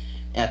Mega,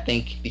 and I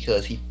think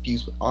because he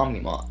fused with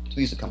Omnimon,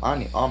 fused to become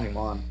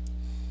Omnimon,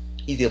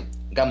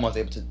 Gabumon's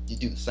able to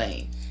do the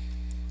same.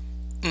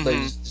 Mm-hmm. So I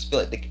just feel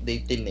like they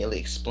didn't really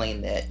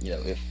explain that.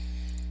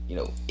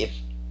 If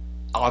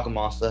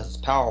Agumon still has his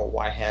power,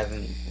 why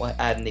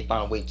hadn't they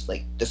found a way to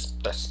like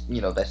disperse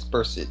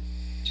it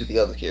to the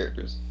other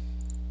characters?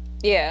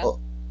 Yeah. Well,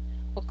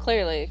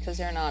 clearly, because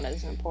they're not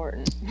as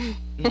important.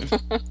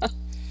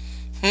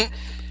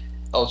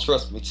 Oh,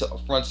 trust me,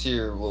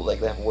 Frontier will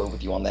like have a word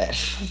with you on that.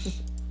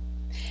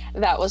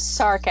 That was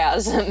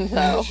sarcasm,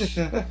 though.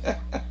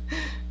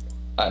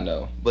 I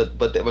know, but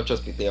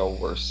trust me, they are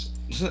worse.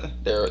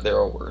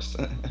 they're worse.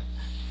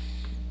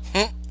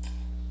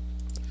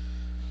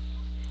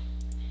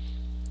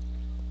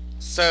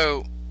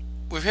 So,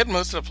 we've hit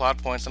most of the plot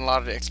points and a lot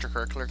of the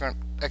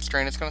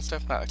extraneous kind of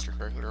stuff. Not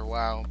extracurricular,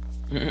 wow.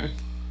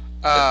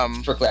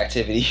 Extracurricular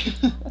activity.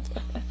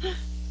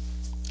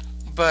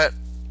 But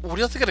what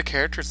do you think of the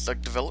characters'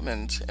 like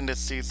development in this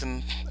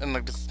season and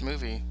like this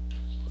movie?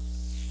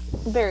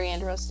 Very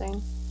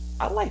interesting.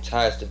 I like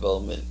Ty's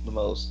development the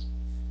most,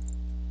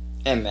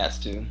 and Matt's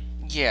too.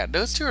 Yeah,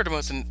 those two are the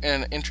most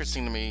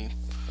interesting to me.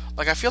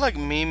 Like, I feel like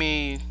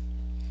Mimi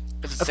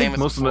is the same as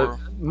before.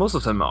 Most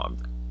of them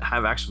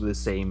have actually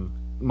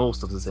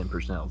most of the same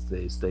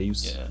personalities they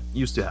Yeah.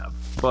 used to have.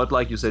 But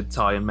like you said,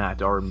 Ty and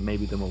Matt are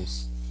maybe the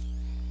most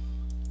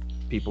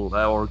people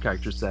or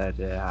characters that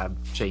have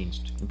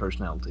changed in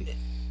personality.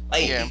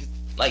 Like Yeah.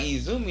 like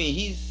Izumi,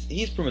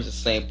 he's pretty much the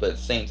same, but at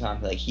the same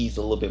time, like he's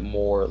a little bit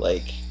more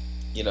like,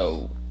 you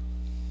know,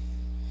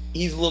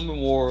 he's a little bit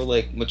more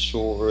like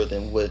mature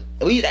than what.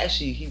 Well,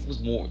 he was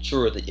more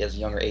mature at as a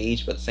younger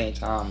age, but at the same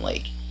time,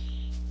 like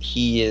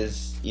he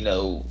is,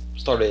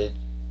 started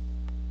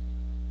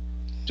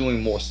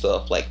doing more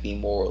stuff, like being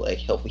more like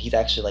helpful. He's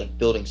actually like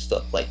building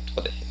stuff like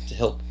to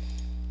help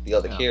the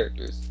other Yeah.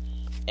 characters,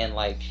 and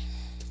like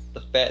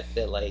the fact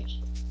that like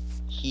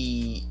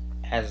he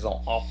has his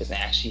own office and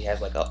actually has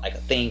like a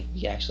thing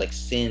he actually like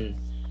send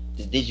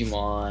the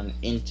Digimon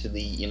into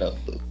the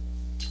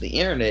to the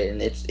internet,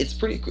 and it's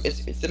pretty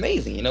it's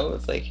amazing.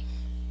 It's like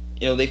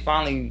they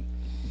finally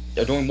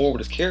are doing more with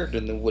his character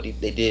than what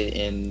they did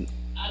in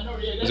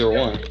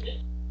 01.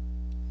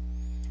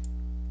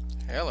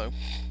 Hello.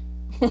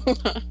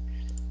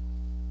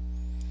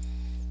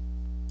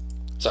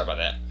 Sorry about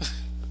that.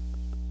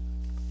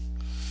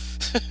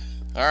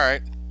 All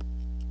right.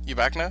 You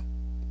back now?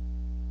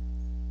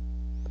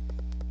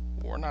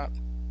 Or not?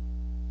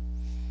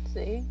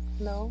 See?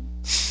 No.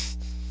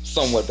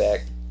 Somewhat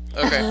back.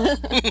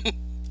 Okay.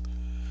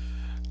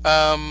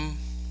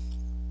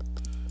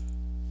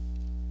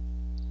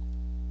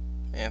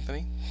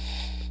 Anthony?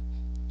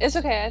 It's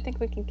okay. I think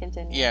we can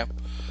continue. Yeah.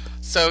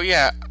 So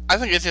yeah, I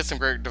think it's had some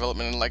great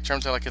development in like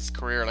terms of like his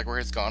career, like where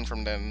he's gone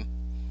from then.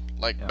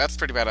 Like Yeah. that's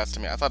pretty badass to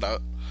me.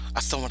 I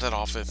still want that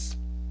office.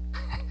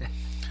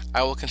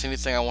 I will continue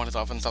saying I want his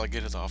office until I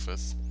get his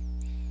office.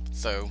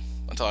 So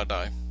until I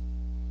die.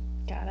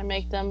 Gotta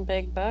make them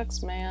big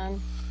bucks,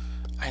 man.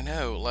 I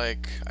know,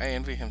 like I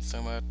envy him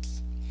so much.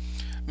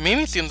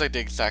 Mimi seems like the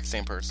exact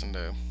same person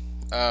though.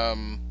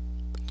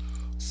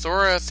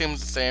 Sora seems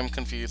the same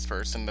confused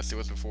person that she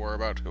was before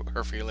about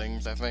her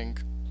feelings, I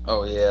think.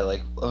 Oh yeah,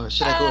 like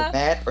should I go with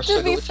Matt or should I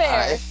To go be with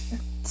fair,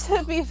 Ty?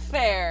 to be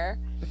fair,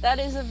 that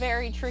is a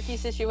very tricky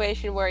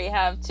situation where you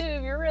have two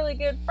of your really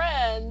good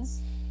friends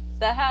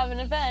that have an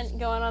event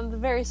going on at the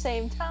very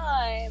same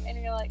time,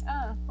 and you're like,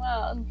 oh,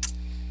 well,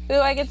 who do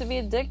I get to be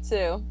a dick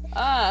to?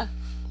 Jeez.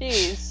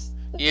 This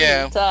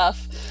Yeah. is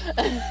tough.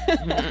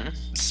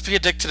 Just be a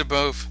dick to the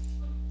both.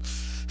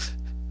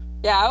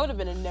 Yeah, I would have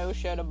been a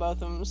no-show to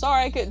both of them.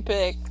 Sorry I couldn't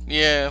pick.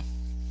 Yeah.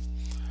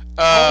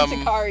 I went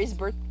to Kari's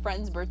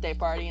friend's birthday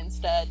party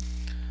instead.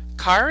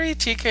 Kari,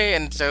 TK,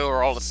 and Zoe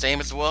are all the same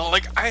as well.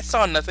 Like, I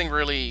saw nothing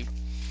really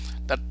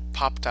that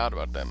popped out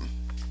about them.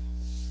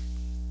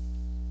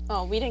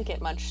 Oh, we didn't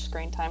get much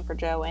screen time for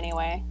Joe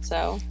anyway,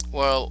 so...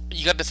 Well,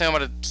 you got the same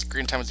amount of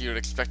screen time as you would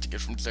expect to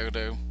get from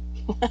Zodo.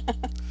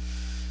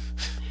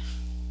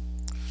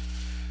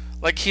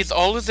 Like, he's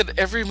always at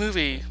every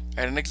movie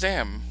at an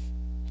exam.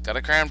 Got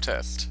a cram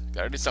test.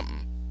 Gotta do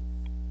something.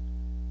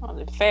 Well,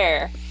 to be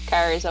fair,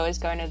 Kari's always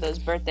going to those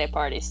birthday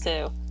parties,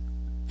 too.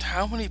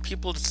 How many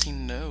people does he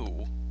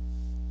know?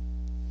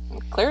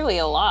 Clearly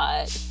a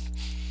lot.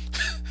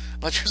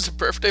 Like, there's a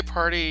birthday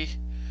party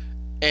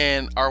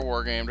in our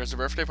war game. There's a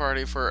birthday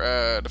party for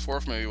the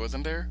fourth movie,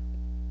 wasn't there?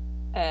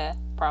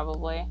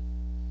 Probably.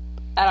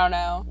 I don't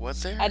know.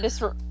 Was there? I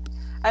just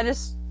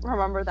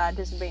remember that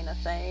just being a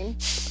thing.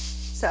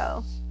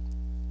 So,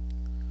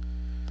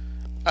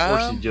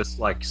 Or she just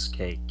likes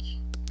cake.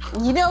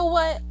 you know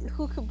what?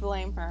 Who could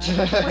blame her?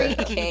 Free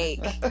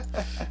cake.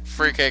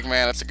 Free cake,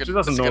 man. That's a good. She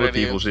doesn't that's a know good the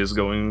idea. people she's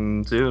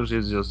going to.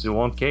 She's just you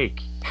want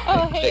cake.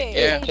 Oh, hey,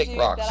 Yeah. hey, Pick dude,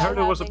 rocks. that I I heard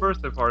there have was a in-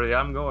 birthday party.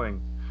 I'm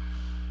going.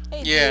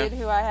 Hey, Yeah. dude,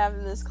 who I have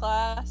in this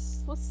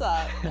class. What's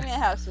up? I'm gonna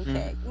have some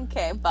cake.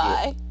 Okay,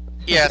 bye.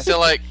 Yeah. So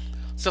like,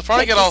 so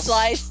probably Takes get a all.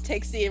 slice,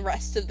 takes the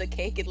rest of the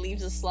cake, and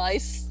leaves a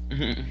slice.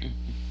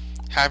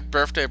 Happy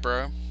birthday,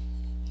 bro.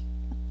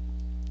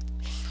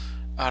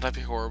 Oh, that'd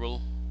be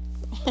horrible.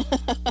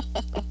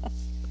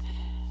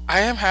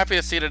 I am happy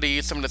to see that he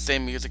used some of the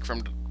same music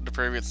from the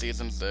previous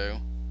seasons, though.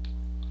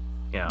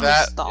 Yeah.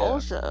 That-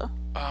 Nostalgia.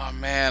 Oh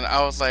man,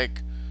 I was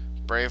like,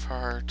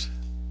 Braveheart,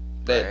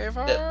 that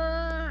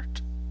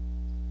Braveheart.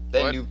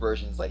 that What? new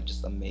version is like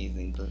just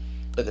amazing.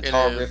 The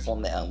guitar is. riff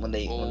on that when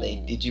they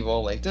Ooh. did you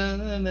all like dun,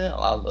 dun, dun,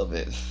 I love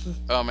it.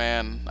 Oh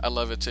man, I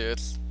love it too.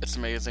 It's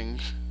amazing.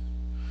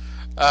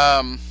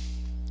 I'm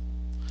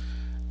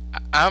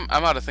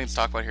out of things to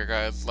talk about here,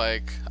 guys.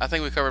 Like, I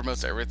think we covered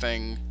most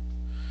everything.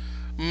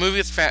 The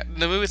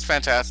movie's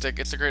fantastic.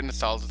 It's a great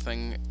nostalgia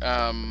thing.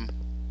 Yeah.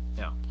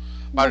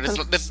 But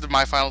this is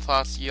my final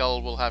thoughts.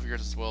 Y'all will have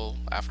yours as well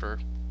after.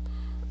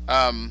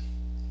 Character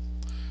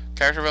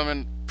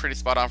development pretty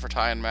spot on for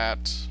Ty and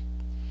Matt.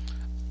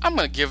 I'm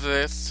gonna give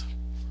this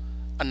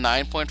a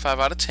 9.5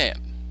 out of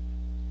 10.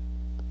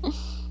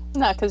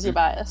 Not because you're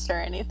biased or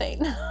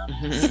anything.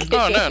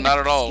 Oh no, not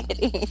at all.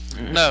 Kidding.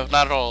 No,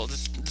 not at all.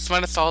 Just my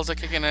nostalgia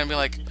kick in and be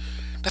like,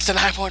 that's a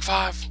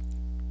 9.5.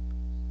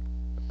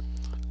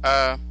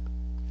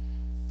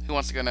 Who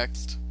wants to go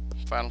next?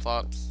 Final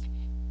thoughts.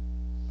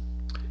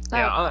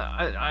 Yeah,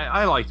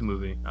 I like the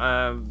movie.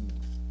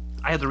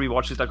 I had to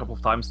rewatch it a couple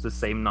of times the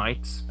same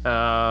night.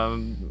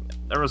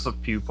 There was a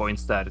few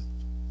points that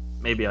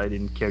maybe I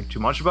didn't care too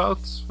much about.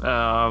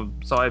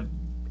 So I'm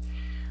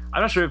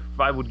not sure if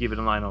I would give it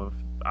a 9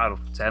 out of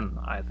 10.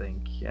 I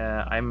think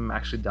I'm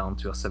actually down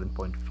to a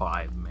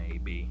 7.5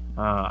 maybe.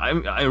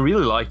 I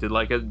really liked it.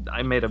 Like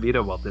I made a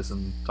video about this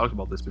and talked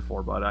about this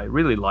before, but I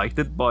really liked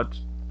it. But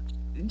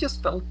it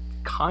just felt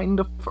kind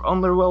of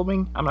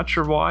underwhelming. I'm not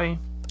sure why.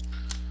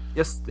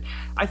 Yes,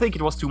 I think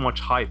it was too much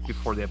hype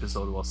before the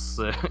episode was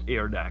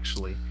aired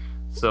actually.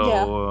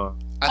 So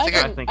I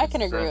think I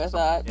can agree with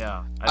that.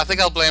 Yeah, I think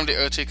I'll blame the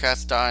O2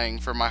 cast dying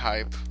for my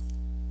hype.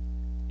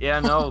 Yeah,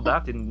 no,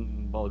 that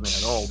didn't bother me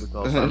at all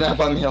because That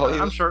bothered me at all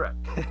I'm either. sure,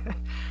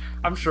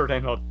 I'm sure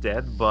they're not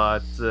dead,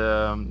 but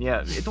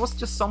yeah, it was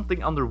just something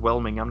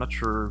underwhelming. I'm not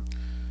sure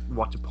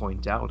what to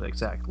point out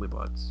exactly,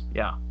 but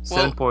yeah,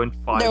 Well,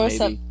 7.5 There maybe.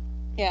 was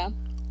yeah,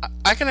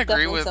 I can agree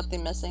definitely with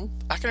something missing.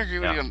 I can agree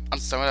with Yeah. you on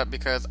some of that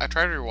because I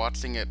tried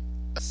rewatching it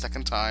a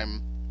second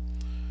time.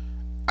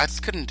 I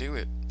just couldn't do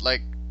it.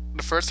 Like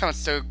the first time it's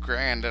so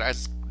grand that I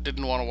just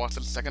didn't want to watch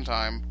it a second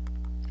time.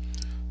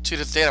 To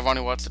this day, I've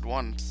only watched it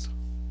once.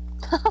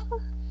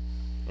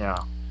 Yeah,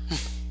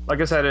 like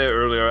I said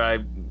earlier,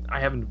 I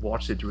haven't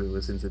watched it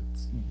really since it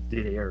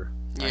did air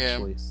Yeah.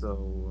 actually.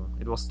 So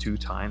it was 2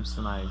 times,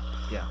 and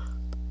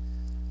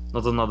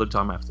not another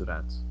time after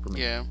that for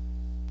me. Yeah.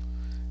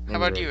 How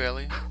about Anyway. you,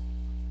 Ellie?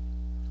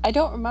 I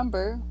don't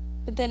remember,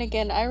 but then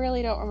again, I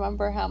really don't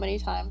remember how many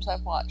times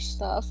I've watched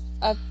stuff.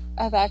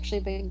 I've actually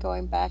been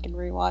going back and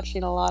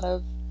rewatching a lot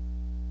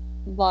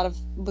of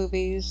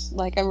movies.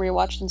 Like I'm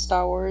rewatching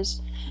Star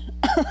Wars.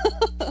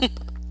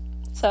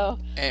 So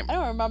And I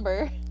don't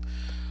remember.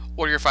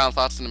 what are your final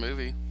thoughts on the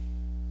movie?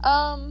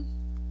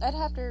 I'd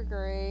have to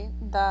agree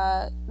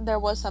that there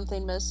was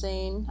something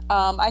missing.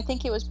 I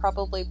think it was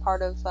probably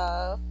part of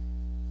the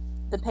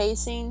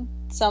pacing.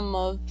 Some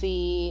of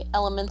the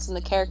elements and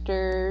the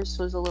characters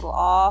was a little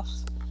off.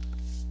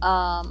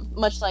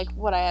 Much like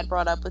what I had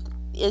brought up with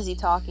Izzy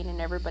talking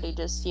and everybody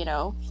just,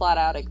 flat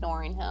out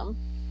ignoring him.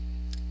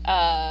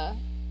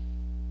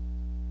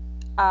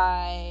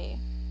 I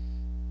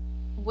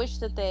wish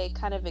that they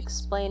kind of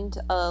explained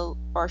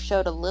or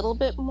showed a little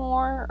bit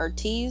more or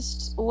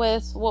teased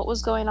with what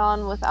was going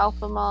on with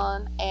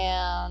Alphamon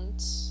and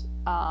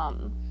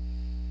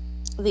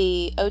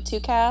the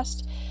O2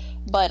 cast,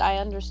 but I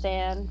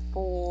understand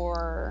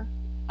for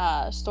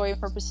story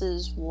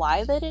purposes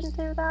why they didn't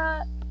do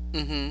that.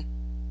 Mm-hmm.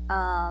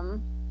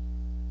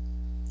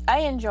 I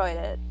enjoyed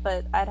it,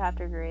 but I'd have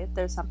to agree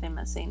there's something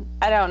missing.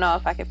 I don't know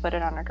if I could put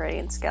it on a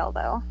grading scale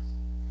though.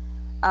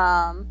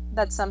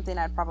 That's something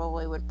I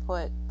probably would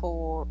put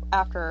for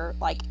after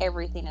like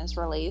everything is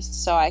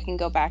released, so I can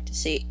go back and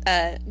see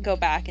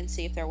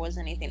if there was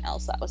anything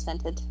else that was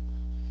hinted.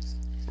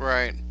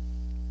 Right.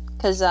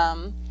 Because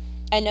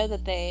I know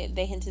that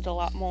they hinted a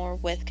lot more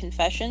with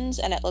Confessions,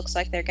 and it looks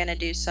like they're going to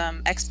do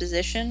some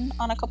exposition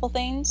on a couple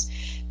things,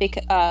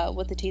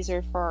 with the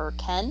teaser for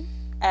Ken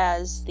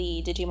as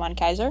the Digimon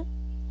Kaiser.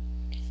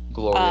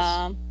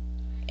 Glorious.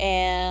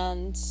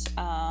 And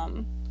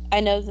I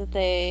know that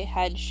they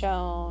had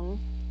shown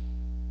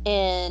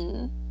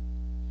in,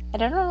 I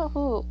don't know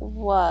who it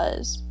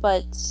was,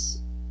 but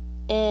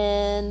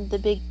in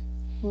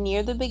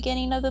near the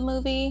beginning of the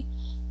movie,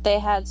 they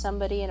had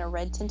somebody in a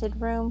red tinted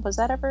room. Was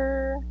that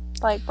ever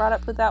brought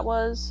up who that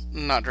was?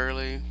 Not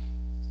really.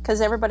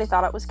 Because everybody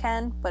thought it was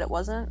Ken, but it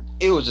wasn't.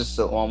 It was just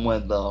when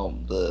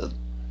the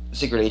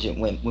secret agent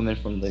went women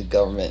from the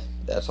government.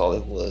 That's all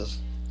it was.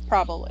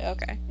 Probably.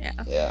 Okay. Yeah.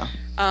 Yeah.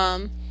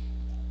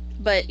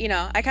 But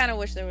I kind of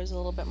wish there was a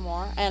little bit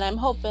more, and I'm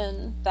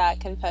hoping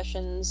that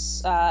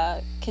Confessions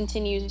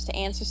continues to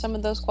answer some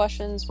of those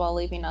questions while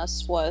leaving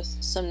us with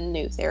some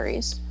new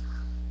theories.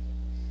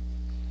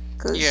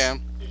 'Cause Yeah.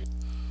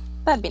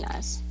 that'd be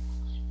nice.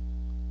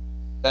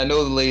 I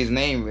know the lady's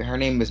name. Her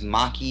name is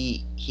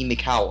Maki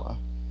Himikawa.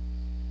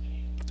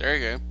 There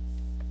you go.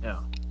 Yeah.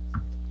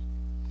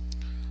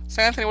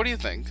 So, Anthony, what do you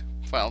think?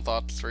 Final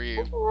thoughts for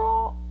you?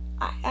 Overall,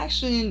 I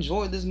actually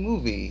enjoyed this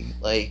movie.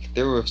 Like,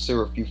 there were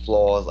still a few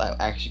flaws. I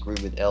actually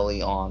agree with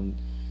Ellie on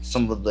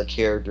some of the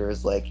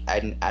characters, like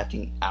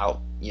acting out,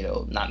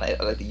 not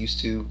like they used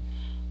to.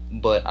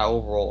 But I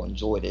overall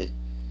enjoyed it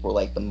for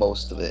like the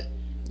most of it.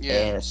 Yeah.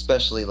 And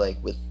especially like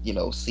with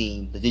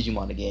seeing the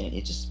Digimon again,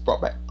 it just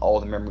brought back all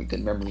the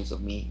good memories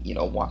of me,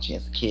 watching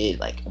as a kid.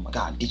 Like, oh my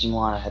god,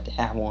 Digimon! I had to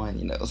have one,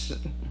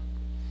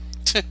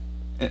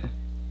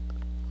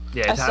 Yeah, I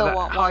it had still a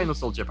want high one.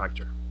 nostalgia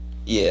factor.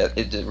 Yeah,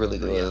 it really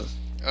does.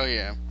 Oh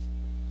yeah.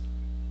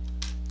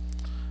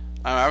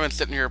 I've been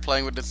sitting here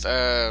playing with this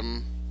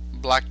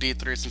Black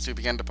D3 since we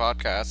began the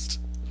podcast.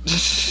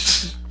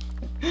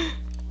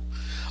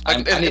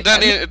 It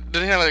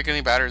didn't have like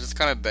any batteries. It's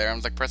kind of there.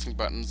 I'm like pressing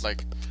buttons.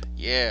 Like,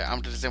 yeah,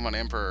 I'm the Digimon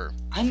Emperor.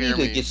 I need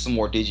to get some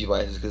more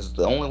Digivices because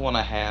the only one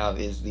I have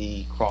is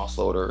the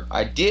crossloader.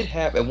 I did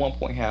have at one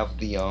point have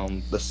the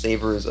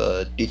Savers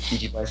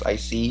Digivice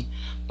IC,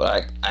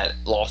 but I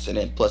lost it,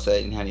 and plus I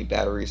didn't have any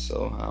batteries,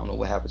 so I don't know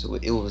what happened to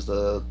it. It was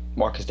the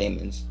Marcus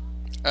Damon's.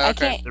 I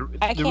Okay. can't. The,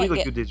 I the can't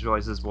really get. good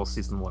Digivices was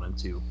season 1 and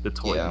 2, the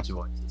toy Yeah.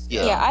 Digivices.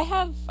 Yeah. Yeah, I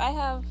have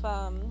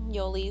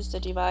Yoli's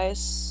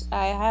Digivice.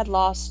 I had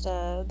lost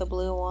the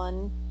blue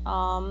one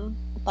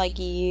like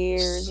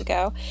years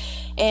ago.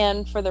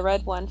 And for the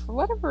red one, for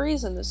whatever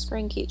reason, the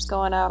screen keeps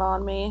going out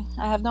on me.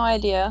 I have no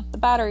idea. The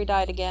battery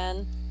died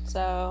again.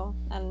 So,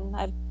 and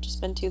I've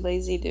just been too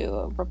lazy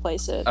to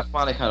replace it. I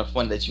find it kind of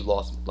funny that you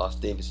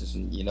lost Davis's,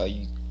 and you're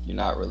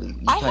not really you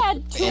I kind of had a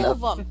two fan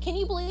of of. them. Can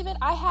you believe it?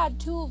 I had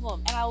two of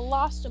them, and I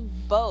lost them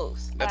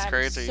both. And That's I'm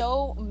crazy.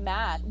 so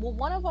mad. Well,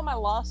 one of them I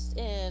lost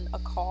in a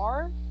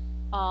car.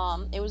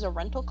 It was a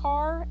rental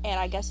car, and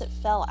I guess it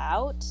fell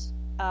out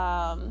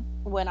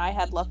when I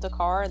had left the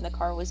car, and the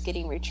car was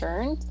getting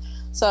returned.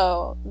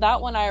 So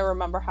that one I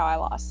remember how I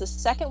lost. The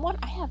second one,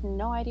 I have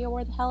no idea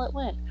where the hell it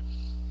went.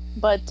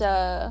 But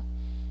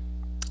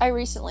I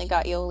recently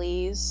got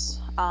Yoli's,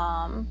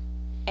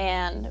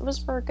 and it was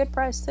for a good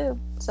price too.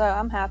 So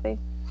I'm happy.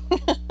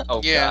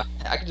 Oh Yeah.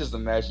 god, I can just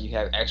imagine you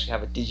actually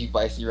have a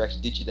Digivice and you're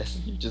actually Digidestin,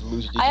 and you just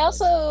lose your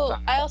Digivice.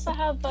 I also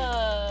have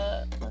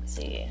let's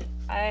see.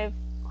 I've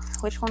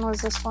which one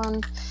was this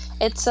one?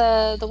 It's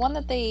the one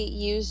that they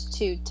use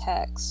to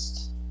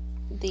text.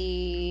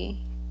 The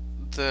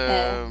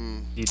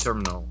The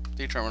terminal.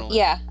 the terminal.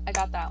 yeah, I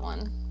got that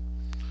one.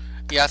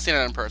 Yeah, I've seen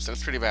it in person.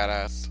 It's pretty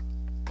badass.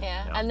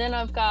 Yeah. Yeah. And then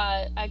I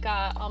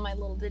got all my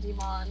little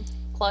Digimon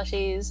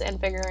plushies and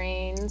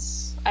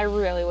figurines. I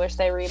really wish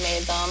they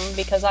remade them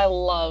because I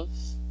love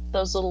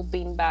those little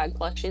beanbag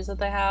plushies that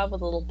they have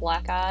with little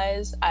black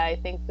eyes. I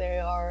think they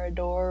are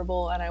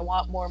adorable, and I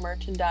want more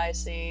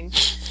merchandising.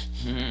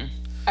 Mhm.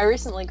 I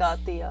recently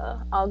got the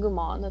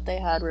Agumon that they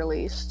had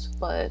released,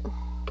 but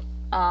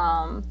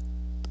The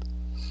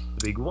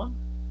big one?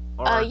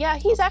 Or, yeah,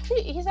 he's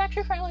actually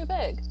fairly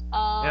big.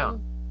 Yeah.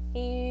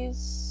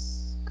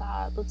 He's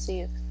God. Let's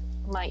see if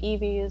my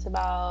Eevee is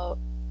about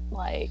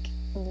like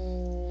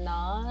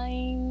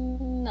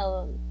 9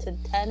 to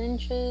 10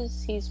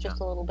 inches. He's just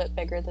a little bit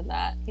bigger than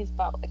that. He's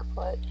about like a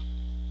foot.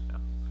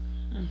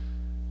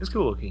 It's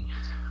cool looking.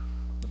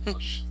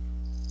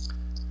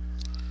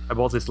 I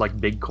bought this like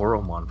big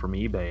Koromon from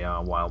eBay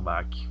a while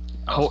back.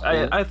 Oh, cool.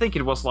 I think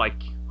it was like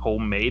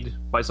homemade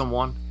by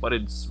someone, but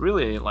it's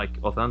really like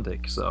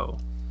authentic, so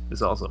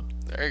it's awesome.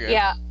 There you go.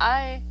 Yeah,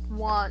 I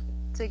want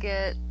to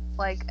get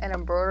like an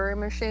embroidery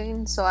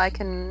machine so I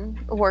can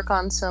work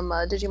on some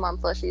Digimon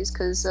plushies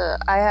because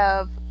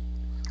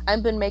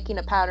I've been making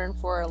a pattern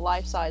for a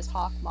life-size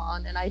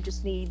Hawkmon, and I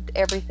just need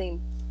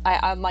everything.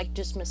 I'm like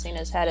just missing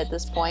his head at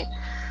this point.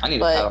 I need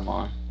But- to pat him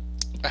on.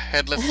 A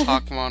headless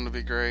Hawkmon would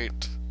be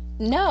great.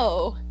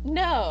 No.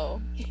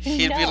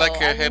 He'd be No,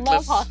 like a I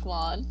headless- love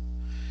Hawkmon.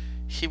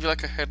 He'd be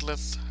like a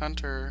headless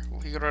hunter.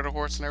 He could ride a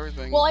horse and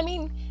everything. Well, I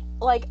mean,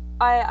 like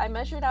I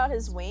measured out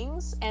his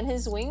wings, and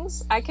his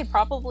wings I could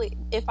probably,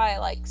 if I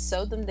like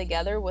sewed them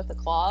together with the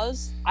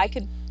claws, I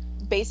could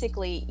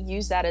basically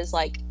use that as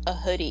like a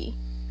hoodie.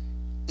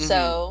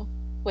 So,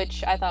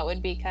 which I thought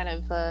would be kind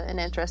of an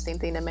interesting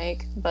thing to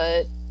make,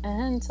 but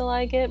until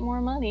I get more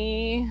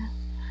money,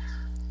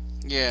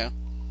 Yeah.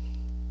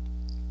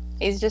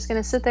 he's just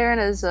gonna sit there in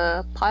his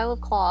pile of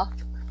cloth.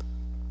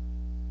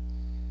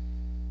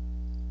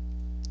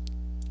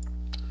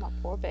 My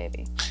poor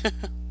baby.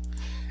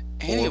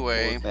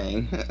 Anyway, Poor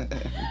thing.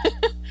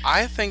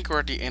 I think we're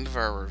at the end of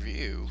our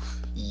review.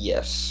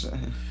 Yes.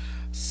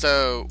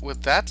 So,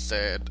 with that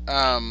said,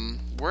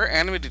 we're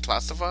Anime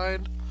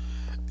Declassified.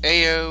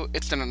 Ayo,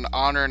 it's been an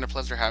honor and a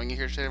pleasure having you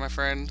here today, my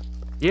friend.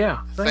 Yeah,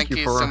 thank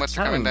you for so much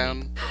for coming having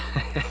me.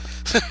 down.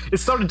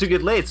 It's starting to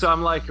get late, so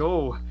I'm like,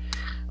 oh,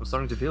 I'm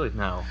starting to feel it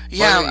now.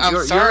 Yeah, But I'm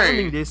you're sorry.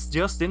 ending this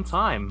just in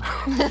time.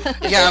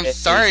 Yeah, I'm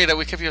sorry that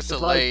we kept you so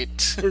It's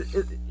like-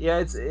 late. Yeah,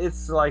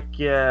 it's like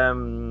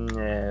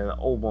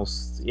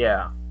almost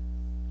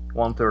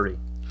 1:30.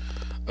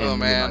 Oh,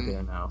 man.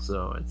 Here now,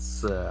 so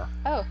it's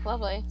Oh,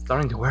 lovely.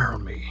 starting to wear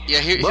on me. Yeah,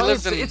 he But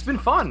lives in... it's been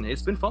fun.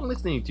 It's been fun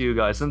listening to you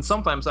guys, and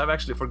sometimes I've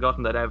actually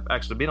forgotten that I've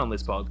actually been on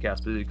this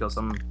podcast because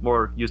I'm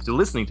more used to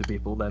listening to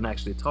people than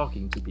actually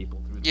talking to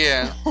people. Through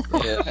Yeah,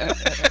 Yeah.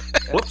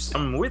 Whoops,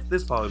 I'm with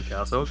this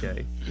podcast.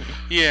 Okay.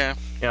 yeah.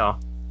 Yeah,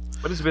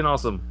 but it's been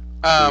awesome.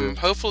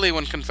 Hopefully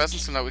when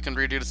Confessions come out, we can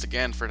redo this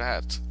again for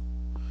that.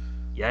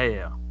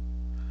 Yeah.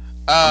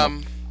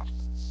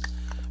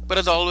 But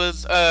as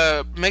always,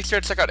 make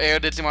sure to check out AO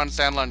Digimon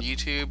channel on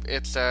YouTube.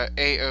 It's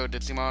AO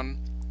Digimon.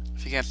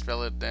 If you can't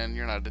spell it, then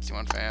you're not a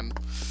Digimon fan.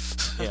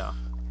 Yeah.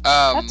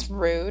 That's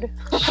rude.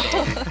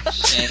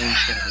 Shame.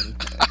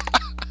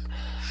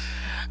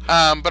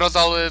 But as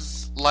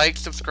always, like,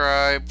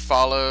 subscribe,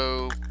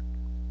 follow,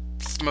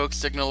 smoke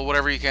signal,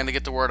 whatever you can to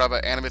get the word out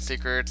about Anime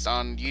Secrets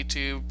on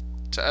YouTube,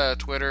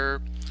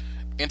 Twitter.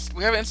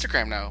 We have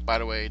Instagram now, by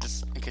the way,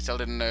 just in case y'all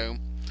didn't know.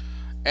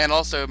 And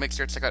also, make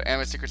sure to check out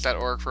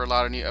animesecrets.org for a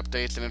lot of new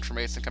updates and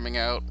information coming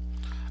out.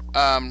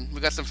 We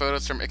got some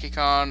photos from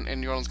IkiCon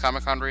and New Orleans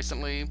Comic Con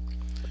recently.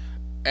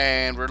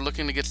 And we're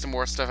looking to get some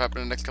more stuff up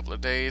in the next couple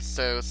of days.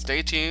 So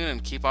stay tuned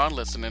and keep on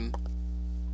listening.